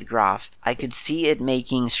involved with Groff. I could see it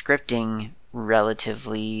making scripting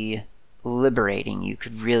relatively liberating. You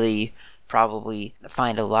could really probably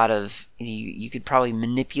find a lot of, you could probably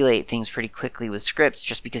manipulate things pretty quickly with scripts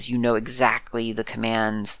just because you know exactly the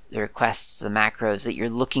commands, the requests, the macros that you're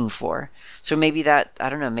looking for. So maybe that, I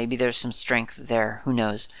don't know, maybe there's some strength there. Who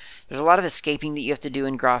knows? There's a lot of escaping that you have to do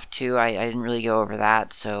in Groff too. I didn't really go over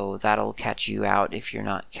that, so that'll catch you out if you're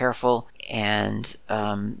not careful. And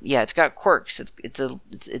yeah, it's got quirks.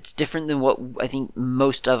 It's different than what I think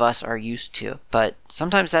most of us are used to. But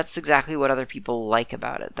sometimes that's exactly what other people like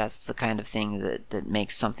about it. That's the kind of thing that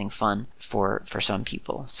makes something fun for some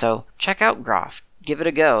people. So check out Groff. Give it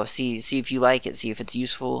a go. See if you like it. See if it's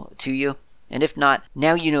useful to you. And if not,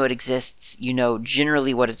 now you know it exists, you know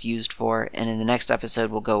generally what it's used for, and in the next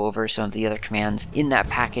episode we'll go over some of the other commands in that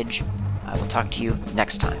package. I will talk to you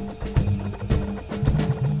next time.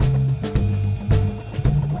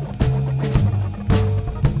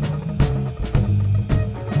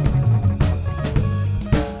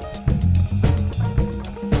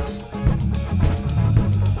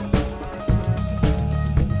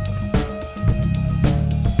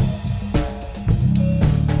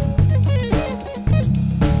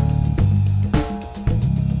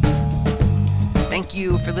 Thank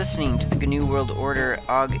you for listening to the GNU World Order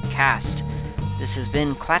Ogcast. This has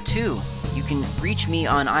been Klaatu. You can reach me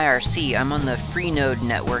on IRC. I'm on the Freenode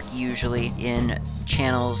network usually in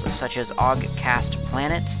channels such as Ogcast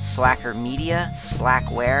Planet, Slacker Media,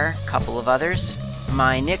 Slackware, a couple of others.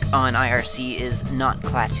 My nick on IRC is not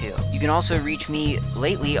Klaatu. You can also reach me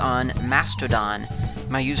lately on Mastodon.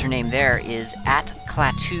 My username there is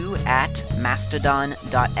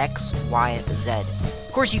 @klaatu@mastodon.xyz.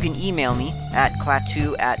 Of course, you can email me at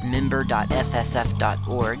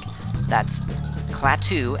klaatu@member.fsf.org. That's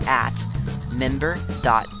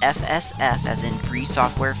klaatu@member.fsf, as in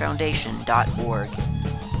freesoftwarefoundation.org.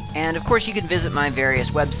 And of course, you can visit my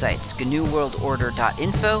various websites,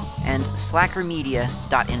 gnuworldorder.info and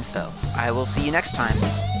slackermedia.info. I will see you next time.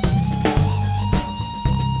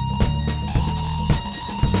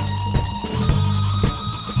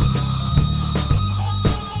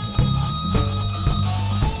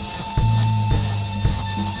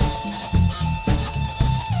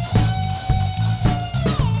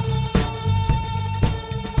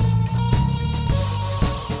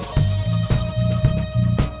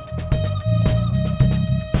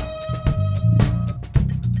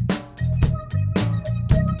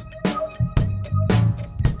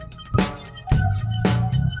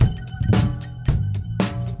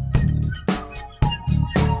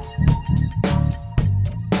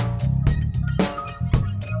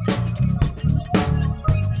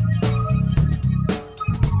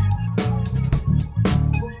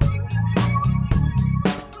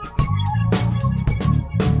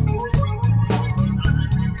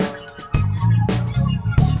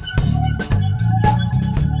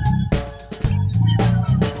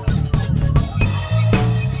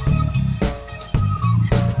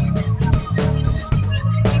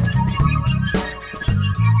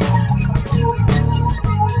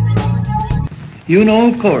 You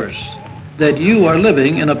know, of course, that you are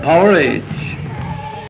living in a power age